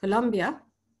Colombia.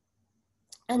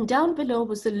 And down below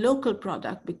was the local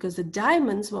product, because the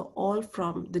diamonds were all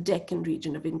from the Deccan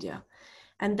region of India.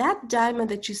 And that diamond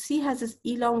that you see has this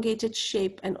elongated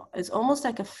shape and is almost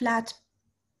like a flat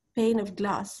pane of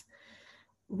glass.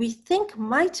 We think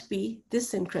might be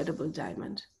this incredible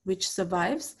diamond, which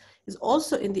survives, is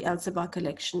also in the Al Sabah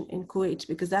collection in Kuwait,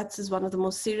 because that is one of the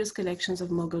most serious collections of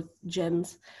Mughal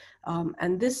gems.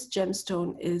 And this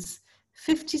gemstone is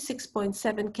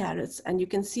 56.7 carats, and you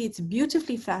can see it's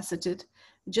beautifully faceted,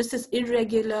 just as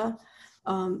irregular,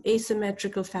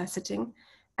 asymmetrical faceting.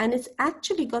 And it's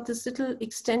actually got this little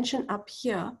extension up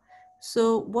here.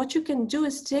 So what you can do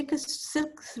is take a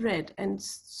silk thread and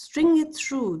string it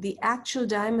through the actual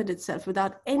diamond itself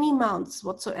without any mounts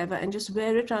whatsoever, and just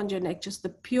wear it around your neck, just the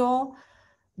pure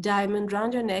diamond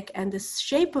around your neck. And the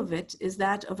shape of it is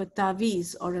that of a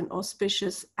taviz, or an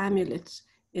auspicious amulet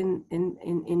in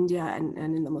India and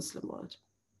in the Muslim world.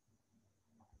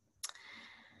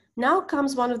 Now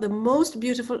comes one of the most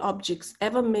beautiful objects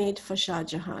ever made for Shah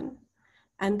Jahan.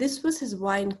 And this was his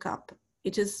wine cup.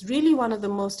 It is really one of the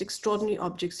most extraordinary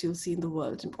objects you'll see in the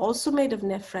world, also made of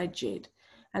nephrite jade.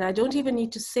 And I don't even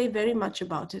need to say very much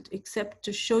about it, except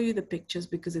to show you the pictures,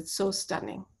 because it's so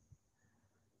stunning.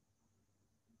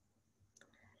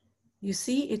 You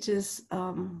see, it is,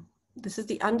 this is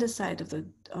the underside of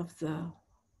the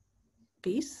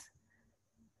piece.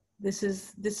 This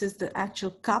is the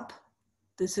actual cup.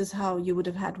 This is how you would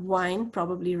have had wine,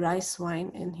 probably rice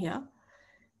wine in here.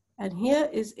 And here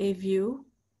is a view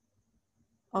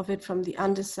of it from the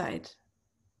underside.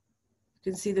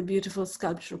 You can see the beautiful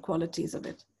sculptural qualities of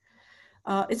it.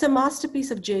 It's a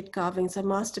masterpiece of jade carving. It's a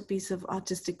masterpiece of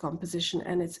artistic composition,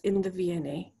 and it's in the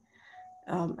V&A.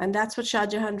 And that's what Shah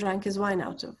Jahan drank his wine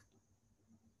out of.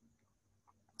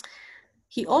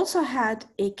 He also had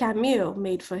a cameo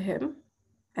made for him,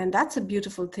 and that's a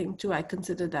beautiful thing too. I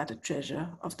consider that a treasure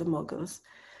of the Mughals.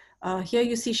 Here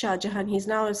you see Shah Jahan. He's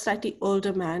now a slightly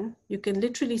older man. You can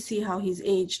literally see how he's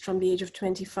aged from the age of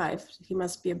 25. He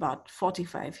must be about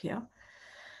 45 here.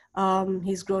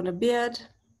 He's grown a beard.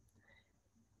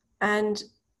 And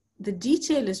the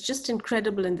detail is just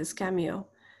incredible in this cameo.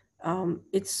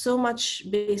 It's so much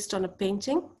based on a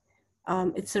painting.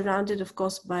 It's surrounded, of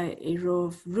course, by a row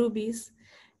of rubies.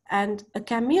 And a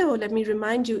cameo, let me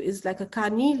remind you, is like a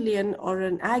carnelian or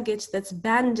an agate that's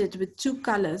banded with two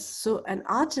colors. So an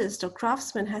artist or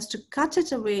craftsman has to cut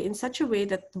it away in such a way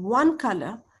that one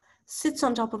color sits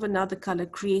on top of another color,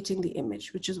 creating the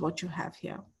image, which is what you have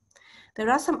here. There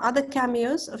are some other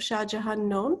cameos of Shah Jahan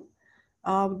known,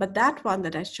 but that one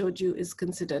that I showed you is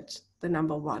considered the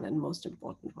 #1 and most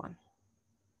important one.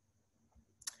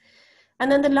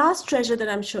 And then the last treasure that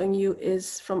I'm showing you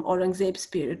is from Aurangzeb's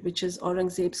period, which is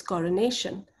Aurangzeb's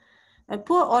coronation. And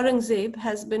poor Aurangzeb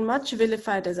has been much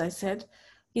vilified, as I said.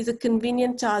 He's a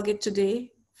convenient target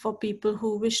today for people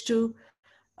who wish to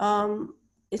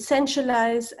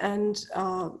essentialize and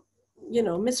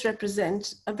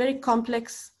misrepresent a very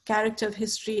complex character of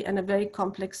history and a very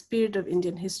complex period of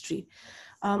Indian history.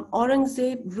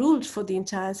 Aurangzeb ruled for the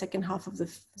entire second half of the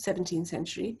 17th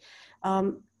century.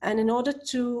 And in order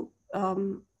to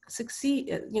succeed,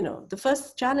 the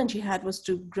first challenge he had was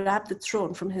to grab the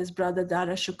throne from his brother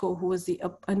Dara Shikoh, who was the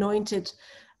anointed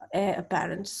heir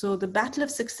apparent. So the Battle of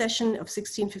Succession of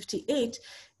 1658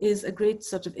 is a great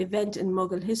sort of event in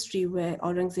Mughal history where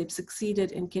Aurangzeb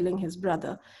succeeded in killing his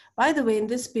brother. By the way, in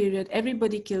this period,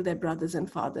 everybody killed their brothers and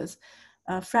fathers.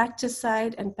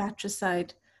 Fratricide and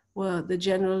patricide were the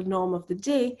general norm of the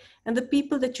day, and the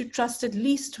people that you trusted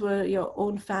least were your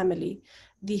own family.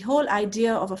 The whole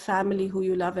idea of a family who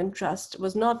you love and trust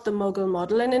was not the Mughal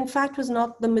model, and in fact was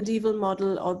not the medieval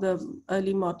model or the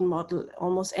early modern model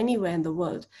almost anywhere in the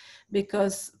world,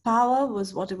 because power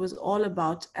was what it was all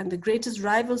about, and the greatest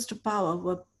rivals to power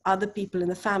were other people in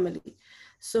the family.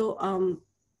 So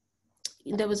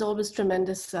there was always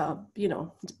tremendous,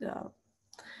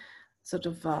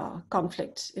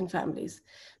 conflict in families.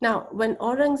 Now, when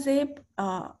Aurangzeb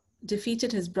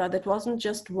defeated his brother, it wasn't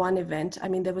just one event. I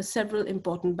mean, there were several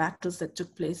important battles that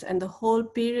took place, and the whole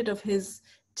period of his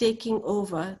taking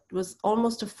over was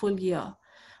almost a full year.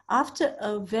 After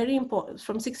a very important,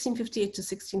 from 1658 to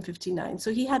 1659.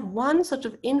 So he had one sort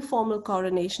of informal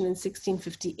coronation in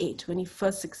 1658 when he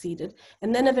first succeeded,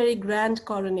 and then a very grand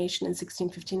coronation in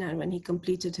 1659 when he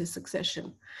completed his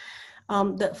succession.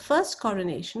 The first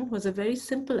coronation was a very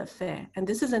simple affair, and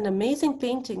this is an amazing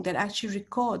painting that actually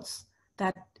records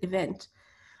that event.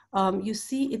 You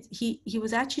see, he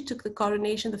was actually took the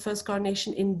coronation, the first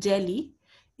coronation in Delhi,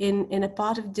 in a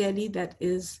part of Delhi that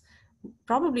is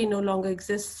probably no longer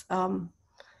exists.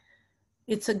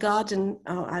 It's a garden,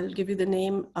 I'll give you the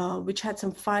name, which had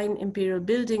some fine imperial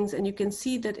buildings, and you can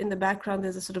see that in the background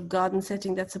there's a sort of garden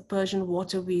setting that's a Persian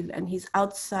water wheel, and he's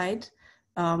outside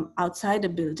a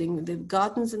building. The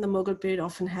gardens in the Mughal period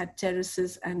often had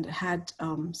terraces and had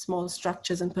small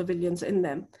structures and pavilions in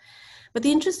them. But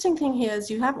the interesting thing here is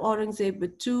you have Aurangzeb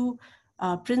with two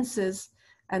princes,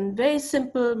 and very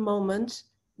simple moment.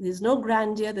 There's no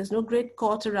grandeur, there's no great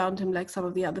court around him like some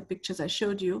of the other pictures I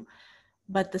showed you,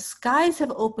 but the skies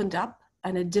have opened up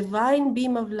and a divine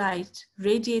beam of light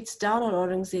radiates down on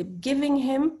Aurangzeb, giving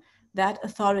him that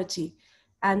authority.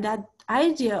 And that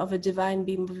idea of a divine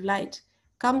beam of light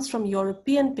comes from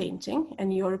European painting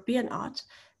and European art,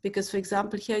 because, for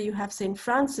example, here you have St.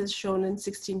 Francis shown in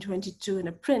 1622 in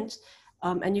a print,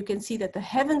 and you can see that the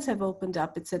heavens have opened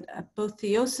up. It's an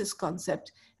apotheosis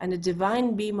concept, and a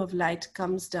divine beam of light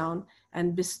comes down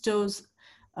and bestows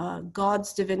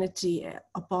God's divinity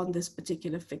upon this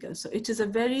particular figure. So it is a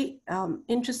very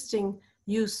interesting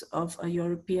use of a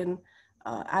European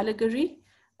allegory.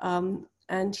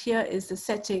 And here is the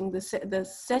setting. The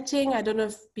setting, I don't know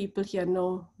if people here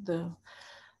know the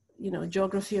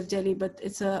geography of Delhi, but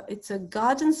it's a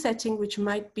garden setting which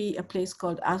might be a place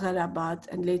called Agharabad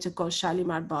and later called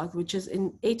Shalimar Bagh, which is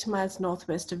in 8 miles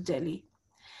northwest of Delhi.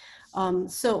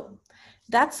 So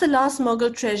that's the last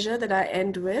Mughal treasure that I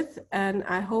end with, and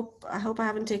I hope I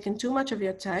haven't taken too much of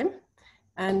your time,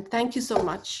 and thank you so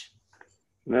much.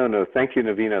 No, no, thank you,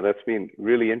 Navina. That's been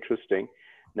really interesting.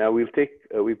 Now we've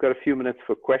got a few minutes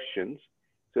for questions.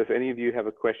 So if any of you have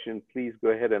a question, please go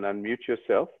ahead and unmute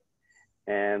yourself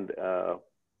and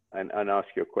ask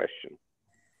your question.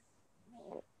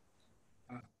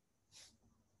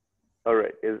 All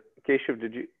right, Keshav,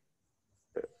 did you?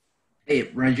 Hey,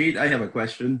 Ranjit, I have a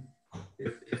question.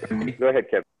 If I may. Go ahead,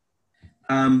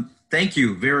 Kevin. Thank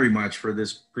you very much for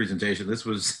this presentation. This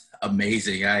was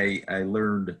amazing. I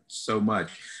learned so much.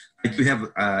 I do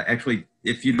have, actually,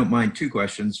 if you don't mind, two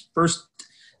questions. First,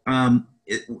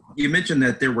 you mentioned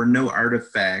that there were no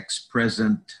artifacts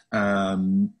present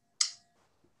in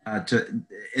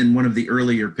one of the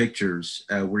earlier pictures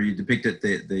where you depicted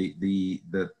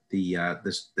the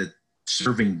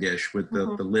serving dish with the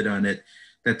lid on it,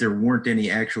 that there weren't any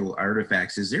actual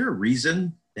artifacts. Is there a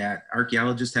reason that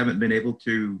archaeologists haven't been able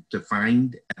to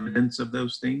find evidence of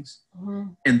those things?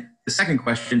 And the second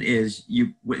question is,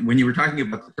 when you were talking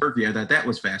about the turkey, I thought that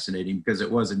was fascinating because it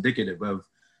was indicative of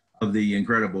the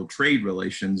incredible trade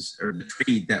relations or the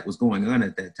trade that was going on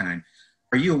at that time.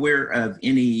 Are you aware of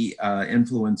any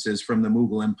influences from the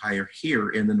Mughal Empire here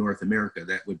in the North America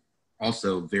that would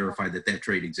also verify that that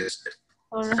trade existed?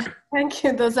 All right, thank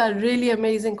you. Those are really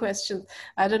amazing questions.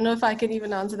 I don't know if I can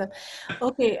even answer them.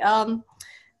 Okay,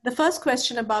 the first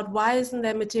question about why isn't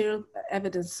there material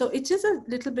evidence? So it is a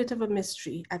little bit of a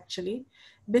mystery, actually.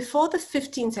 Before the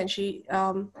 15th century,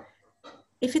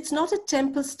 if it's not a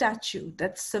temple statue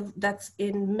that's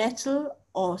in metal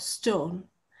or stone,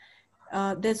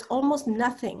 there's almost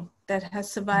nothing that has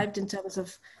survived in terms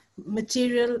of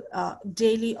material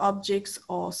daily objects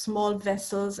or small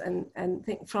vessels and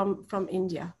from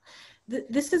India.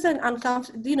 This is an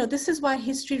uncomfortable, this is why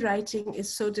history writing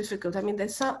is so difficult. I mean,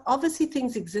 obviously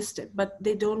things existed, but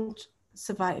they don't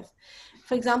survive.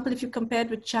 For example, if you compared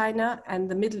with China and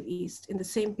the Middle East in the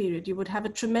same period, you would have a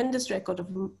tremendous record of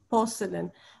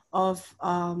porcelain, of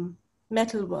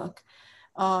metalwork.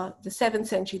 The 7th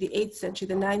century, the 8th century,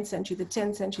 the 9th century, the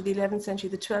 10th century, the 11th century,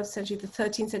 the 12th century, the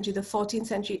 13th century, the 14th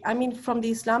century. I mean, from the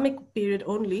Islamic period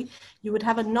only, you would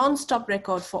have a non-stop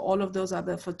record for all of those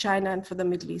for China and for the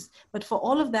Middle East. But for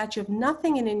all of that, you have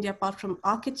nothing in India apart from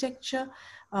architecture,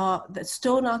 the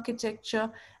stone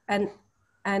architecture, and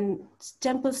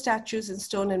temple statues in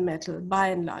stone and metal, by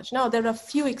and large. Now, there are a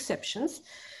few exceptions.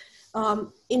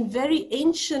 In very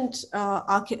ancient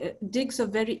digs of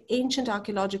very ancient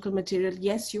archaeological material,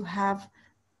 yes, you have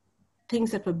things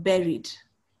that were buried.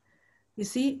 You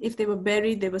see, if they were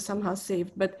buried, they were somehow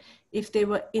saved. But if they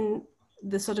were in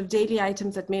the sort of daily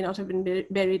items that may not have been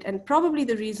buried, and probably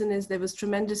the reason is there was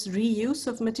tremendous reuse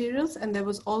of materials, and there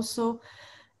was also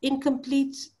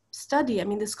incomplete study. I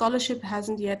mean, the scholarship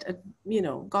hasn't yet,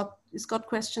 it's got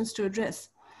questions to address.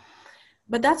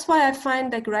 But that's why I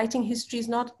find like writing history is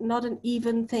not an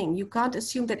even thing. You can't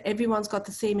assume that everyone's got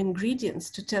the same ingredients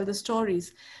to tell the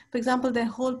stories. For example, there are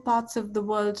whole parts of the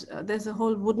world, there's a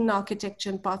whole wooden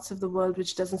architecture in parts of the world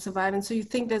which doesn't survive. And so you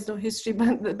think there's no history,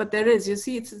 but there is. You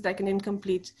see, it's like an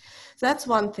incomplete. So that's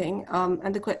one thing.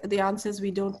 And the answer is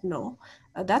we don't know.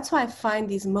 That's why I find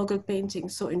these Mughal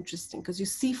paintings so interesting, because you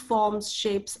see forms,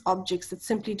 shapes, objects that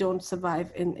simply don't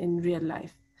survive in real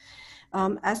life.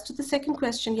 As to the second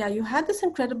question, yeah, you had this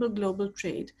incredible global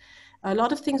trade. A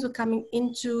lot of things were coming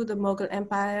into the Mughal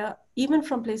Empire, even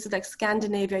from places like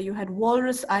Scandinavia. You had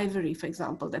walrus ivory, for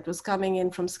example, that was coming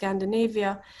in from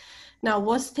Scandinavia. Now,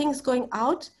 was things going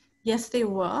out? Yes, they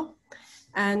were.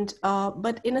 And,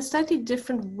 but in a slightly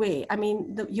different way. I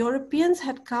mean, the Europeans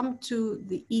had come to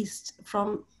the East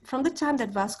from the time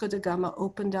that Vasco da Gama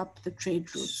opened up the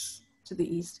trade routes to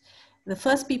the East. The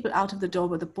first people out of the door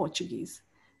were the Portuguese.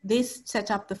 They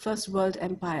set up the first world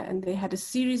empire, and they had a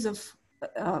series of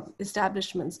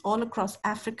establishments all across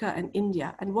Africa and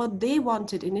India. And what they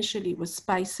wanted initially was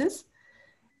spices,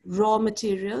 raw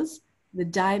materials, the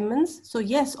diamonds. So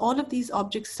yes, all of these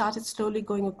objects started slowly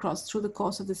going across through the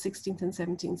course of the 16th and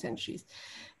 17th centuries.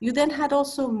 You then had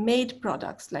also made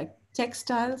products like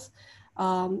textiles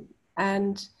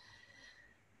and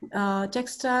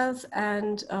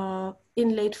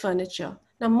inlaid furniture.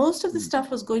 Now, most of the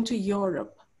stuff was going to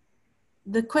Europe.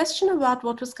 The question about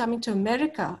what was coming to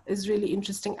America is really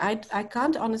interesting. I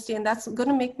can't honestly, and that's going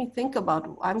to make me think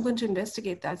about, I'm going to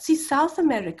investigate that. See, South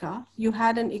America, you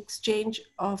had an exchange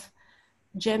of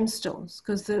gemstones,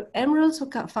 because the emeralds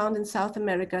were found in South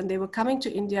America and they were coming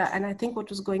to India, and I think what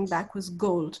was going back was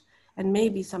gold and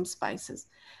maybe some spices.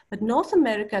 But North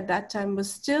America at that time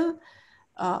was still,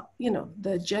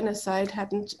 the genocide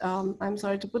hadn't, I'm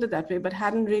sorry to put it that way, but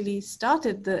hadn't really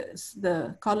started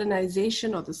the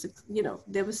colonization or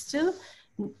there was still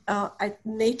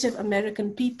Native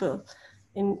American people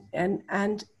And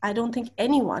I don't think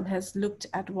anyone has looked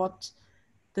at what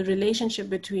the relationship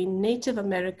between Native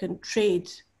American trade,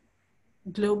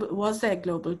 was there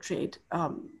global trade,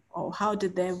 or how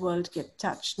did their world get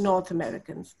touched, North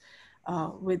Americans,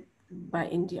 by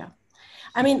India.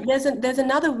 I mean, there's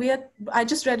another weird, I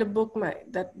just read a book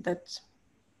that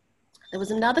there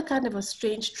was another kind of a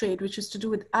strange trade, which was to do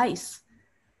with ice.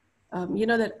 You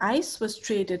know that ice was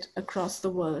traded across the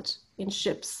world in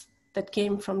ships that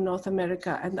came from North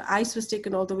America, and the ice was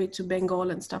taken all the way to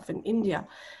Bengal and stuff in India.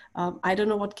 I don't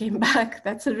know what came back.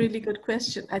 That's a really good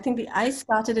question. I think the ice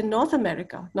started in North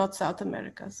America, not South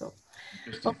America. So,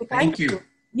 okay, thank you.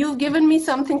 You've given me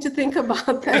something to think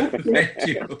about. Thank you. Thank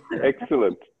you.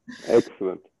 Excellent.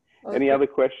 Excellent. Okay. Any other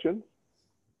questions?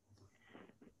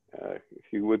 If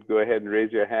you would go ahead and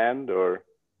raise your hand, or.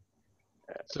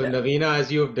 So Navina, as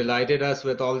you have delighted us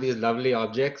with all these lovely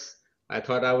objects, I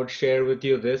thought I would share with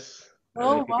you this. I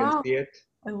don't know if you can see it.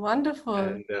 Wonderful.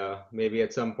 And maybe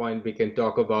at some point we can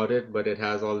talk about it, but it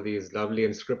has all these lovely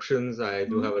inscriptions. I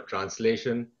do have a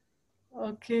translation.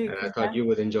 Okay. And I thought you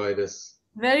would enjoy this.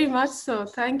 Very much so.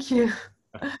 Thank you.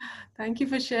 Thank you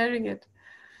for sharing it.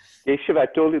 Keshav, I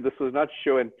told you this was not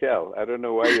show and tell. I don't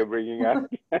know why you're bringing up.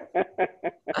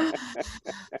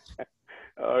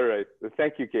 All right. Well,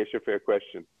 thank you, Keshav, for your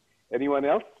question. Anyone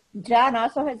else? John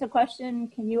also has a question.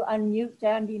 Can you unmute,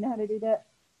 John? Do you know how to do that?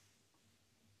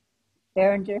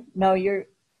 Behringer? No,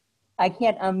 I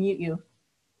can't unmute you.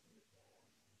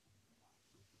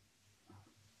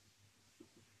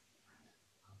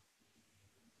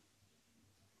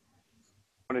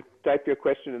 Want to type your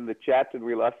question in the chat and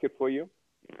we'll ask it for you?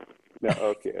 No,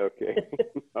 okay.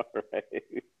 All right.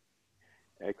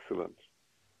 Excellent.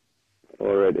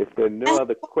 All right. If there are no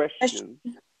other questions,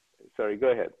 sorry,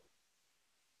 go ahead.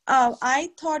 I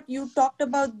thought you talked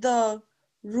about the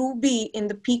ruby in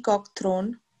the peacock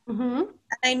throne. Mm-hmm.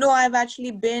 I know I've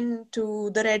actually been to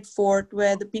the Red Fort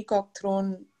where the peacock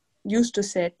throne used to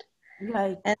sit.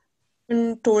 Right.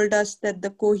 And told us that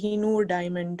the Kohinoor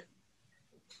diamond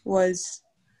was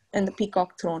in the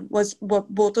peacock throne. Was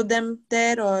both of them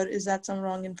there, or is that some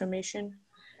wrong information?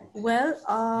 Well,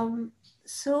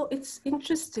 so it's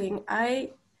interesting.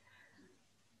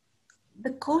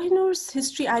 The Kohinoor's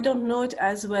history, I don't know it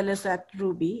as well as that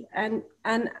ruby, and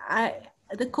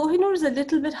the Kohinoor is a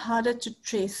little bit harder to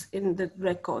trace in the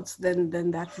records than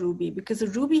that ruby, because the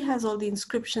ruby has all the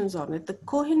inscriptions on it. The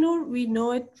Kohinoor, we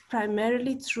know it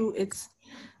primarily through its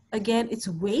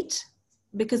weight,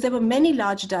 because there were many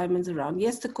large diamonds around.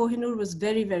 Yes, the Kohinoor was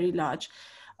very, very large.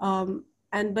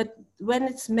 But when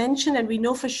it's mentioned, and we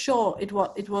know for sure it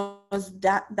was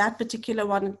that particular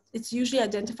one, it's usually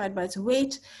identified by its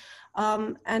weight.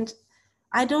 And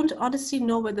I don't honestly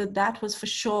know whether that was for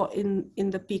sure in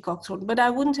the peacock throne, but I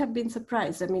wouldn't have been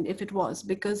surprised, I mean, if it was,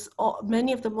 because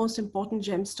many of the most important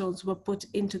gemstones were put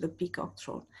into the peacock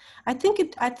throne. I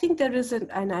think there is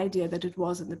an idea that it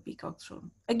was in the peacock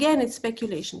throne. Again, it's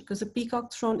speculation, because the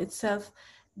peacock throne itself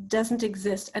doesn't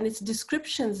exist, and its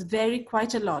descriptions vary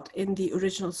quite a lot in the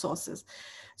original sources.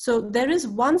 So there is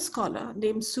one scholar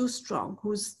named Sue Strong,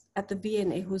 who's at the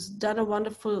V&A, who's done a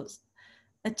wonderful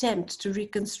attempt to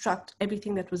reconstruct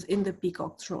everything that was in the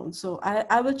peacock throne. So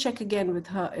I will check again with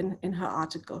her in her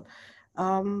article.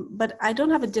 But I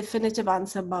don't have a definitive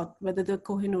answer about whether the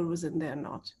Kohinoor was in there or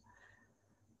not.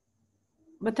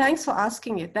 But thanks for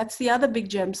asking it. That's the other big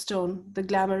gemstone, the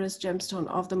glamorous gemstone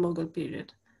of the Mughal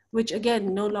period, which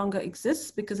again no longer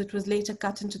exists because it was later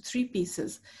cut into 3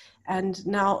 pieces. And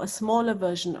now a smaller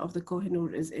version of the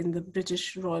Kohinoor is in the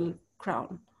British Royal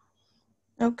Crown.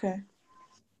 Okay.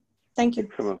 Thank you.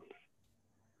 Excellent.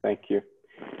 Thank you.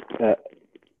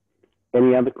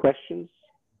 Any other questions?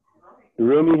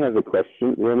 Romy has a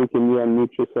question. Romy, can you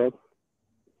unmute yourself?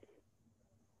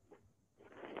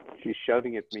 She's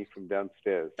shouting at me from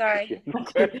downstairs. Sorry.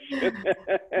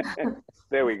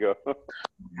 There we go.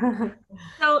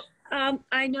 So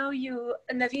I know you,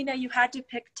 Navina, you had to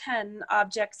pick 10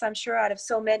 objects, I'm sure, out of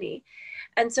so many.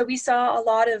 And so we saw a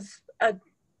lot of,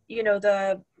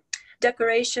 the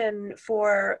decoration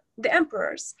for the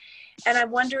emperors. And I'm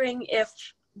wondering if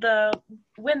the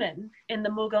women in the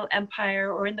Mughal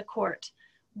Empire or in the court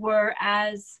were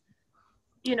as,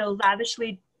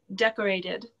 lavishly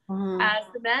decorated as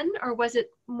the men, or was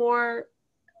it more,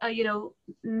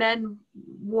 men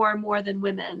wore more than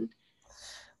women?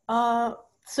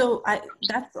 So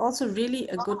that's also really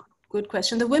a good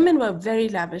question. The women were very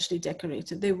lavishly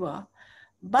decorated, they were.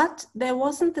 But there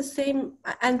wasn't the same,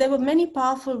 and there were many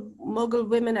powerful Mughal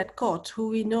women at court who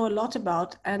we know a lot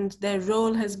about, and their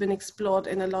role has been explored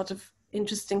in a lot of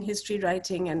interesting history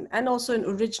writing and also in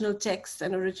original texts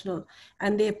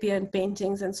and they appear in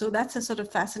paintings. And so that's a sort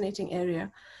of fascinating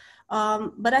area.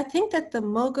 But I think that the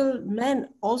Mughal men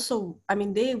also, I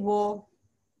mean, they wore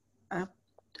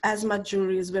as much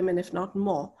jewelry as women, if not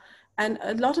more. And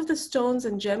a lot of the stones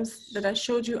and gems that I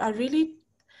showed you are really,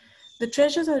 the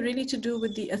treasures are really to do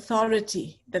with the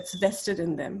authority that's vested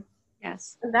in them.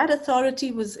 Yes. And that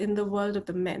authority was in the world of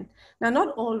the men. Now,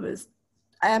 not always.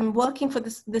 I am working for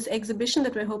this exhibition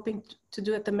that we're hoping to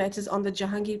do at the Met is on the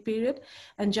Jahangir period.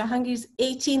 And Jahangir's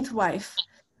 18th wife,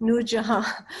 Noor Jahan,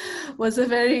 was a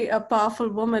very powerful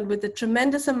woman with a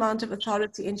tremendous amount of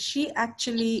authority. And she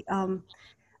actually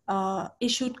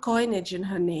issued coinage in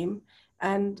her name,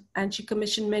 and she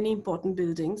commissioned many important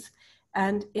buildings.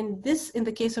 And in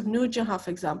the case of Noor Jahan,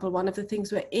 for example, one of the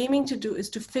things we're aiming to do is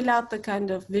to fill out the kind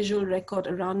of visual record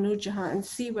around Noor Jahan and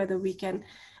see whether we can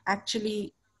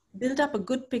actually build up a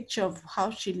good picture of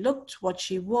how she looked, what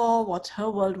she wore, what her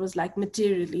world was like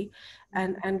materially,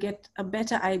 and get a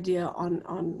better idea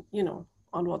on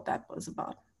what that was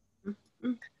about.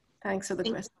 Mm-hmm. Thanks for the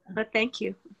question. But thank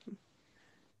you.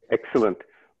 Excellent.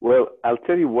 Well, I'll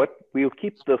tell you what, we'll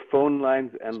keep the phone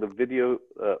lines and the video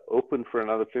open for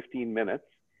another 15 minutes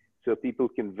so people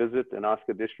can visit and ask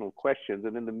additional questions.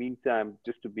 And in the meantime,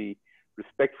 just to be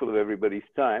respectful of everybody's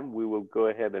time, we will go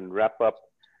ahead and wrap up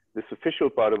this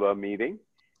official part of our meeting.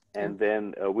 And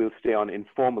then we'll stay on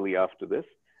informally after this.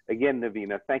 Again,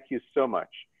 Navina, thank you so much.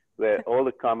 All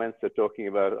the comments are talking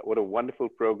about what a wonderful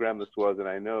program this was. And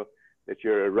I know that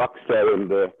you're a rock star in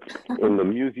the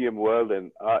museum world,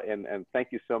 and thank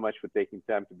you so much for taking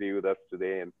time to be with us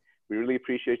today. And we really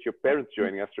appreciate your parents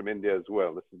joining us from India as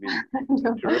well. This has been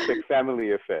a terrific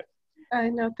family affair. I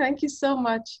know. Thank you so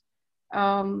much.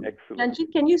 Excellent.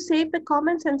 Ranjit, can you save the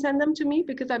comments and send them to me,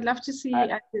 because I'd love to see.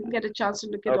 I didn't get a chance to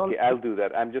look at all. Okay, I'll do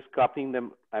that. I'm just copying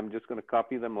them. I'm just going to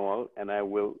copy them all, and I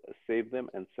will save them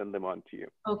and send them on to you.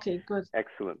 Okay, good.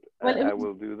 Excellent. Well, I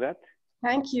will do that.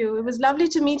 Thank you. It was lovely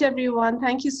to meet everyone.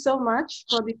 Thank you so much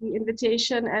for the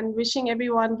invitation, and wishing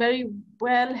everyone very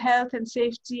well health and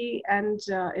safety and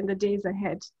in the days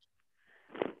ahead.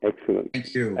 Excellent.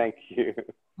 Thank you. Thank you.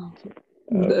 Okay.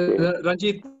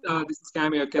 Ranjit, this is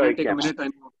Cam here. Can I take a minute?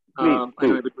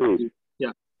 Please.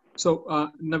 Yeah. So,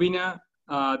 Navina,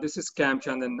 this is Cam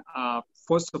Chandan.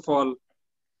 First of all,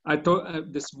 I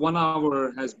thought this 1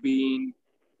 hour has been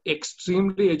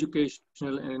extremely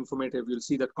educational and informative. You'll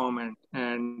see that comment.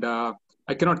 And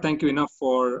I cannot thank you enough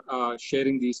for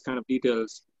sharing these kind of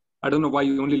details. I don't know why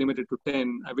you only limited to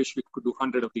 10. I wish we could do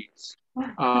 100 of these.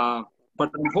 But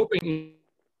I'm hoping,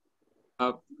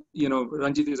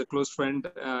 Ranjit is a close friend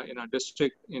in our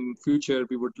district. In future,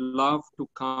 we would love to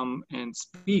come and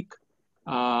speak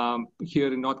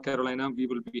here in North Carolina. We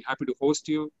will be happy to host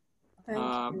you.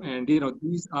 And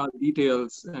these are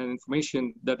details and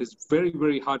information that is very,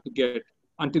 very hard to get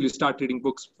until you start reading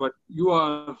books. But you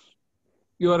are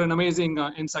an amazing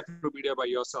encyclopedia by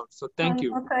yourself. So thank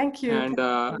you. Thank you. And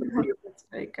that's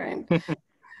very kind.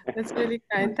 That's really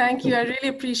kind. Thank you. I really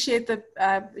appreciate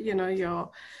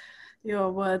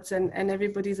your words and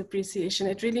everybody's appreciation.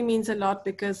 It really means a lot,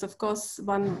 because of course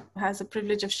one has a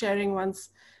privilege of sharing one's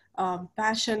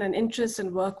passion and interest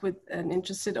and work with an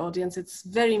interested audience. It's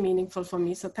very meaningful for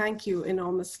me. So thank you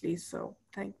enormously. So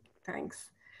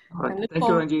thanks. Right. Thank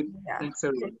you, Ranjit. Yeah. Thanks,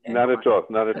 everyone. Not at all.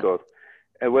 Not at all.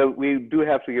 Well, we do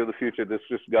have to give the future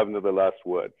district governor the last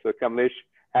word. So Kamlesh,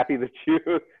 happy that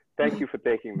thank you for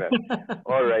taking that.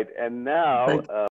 All right. And now,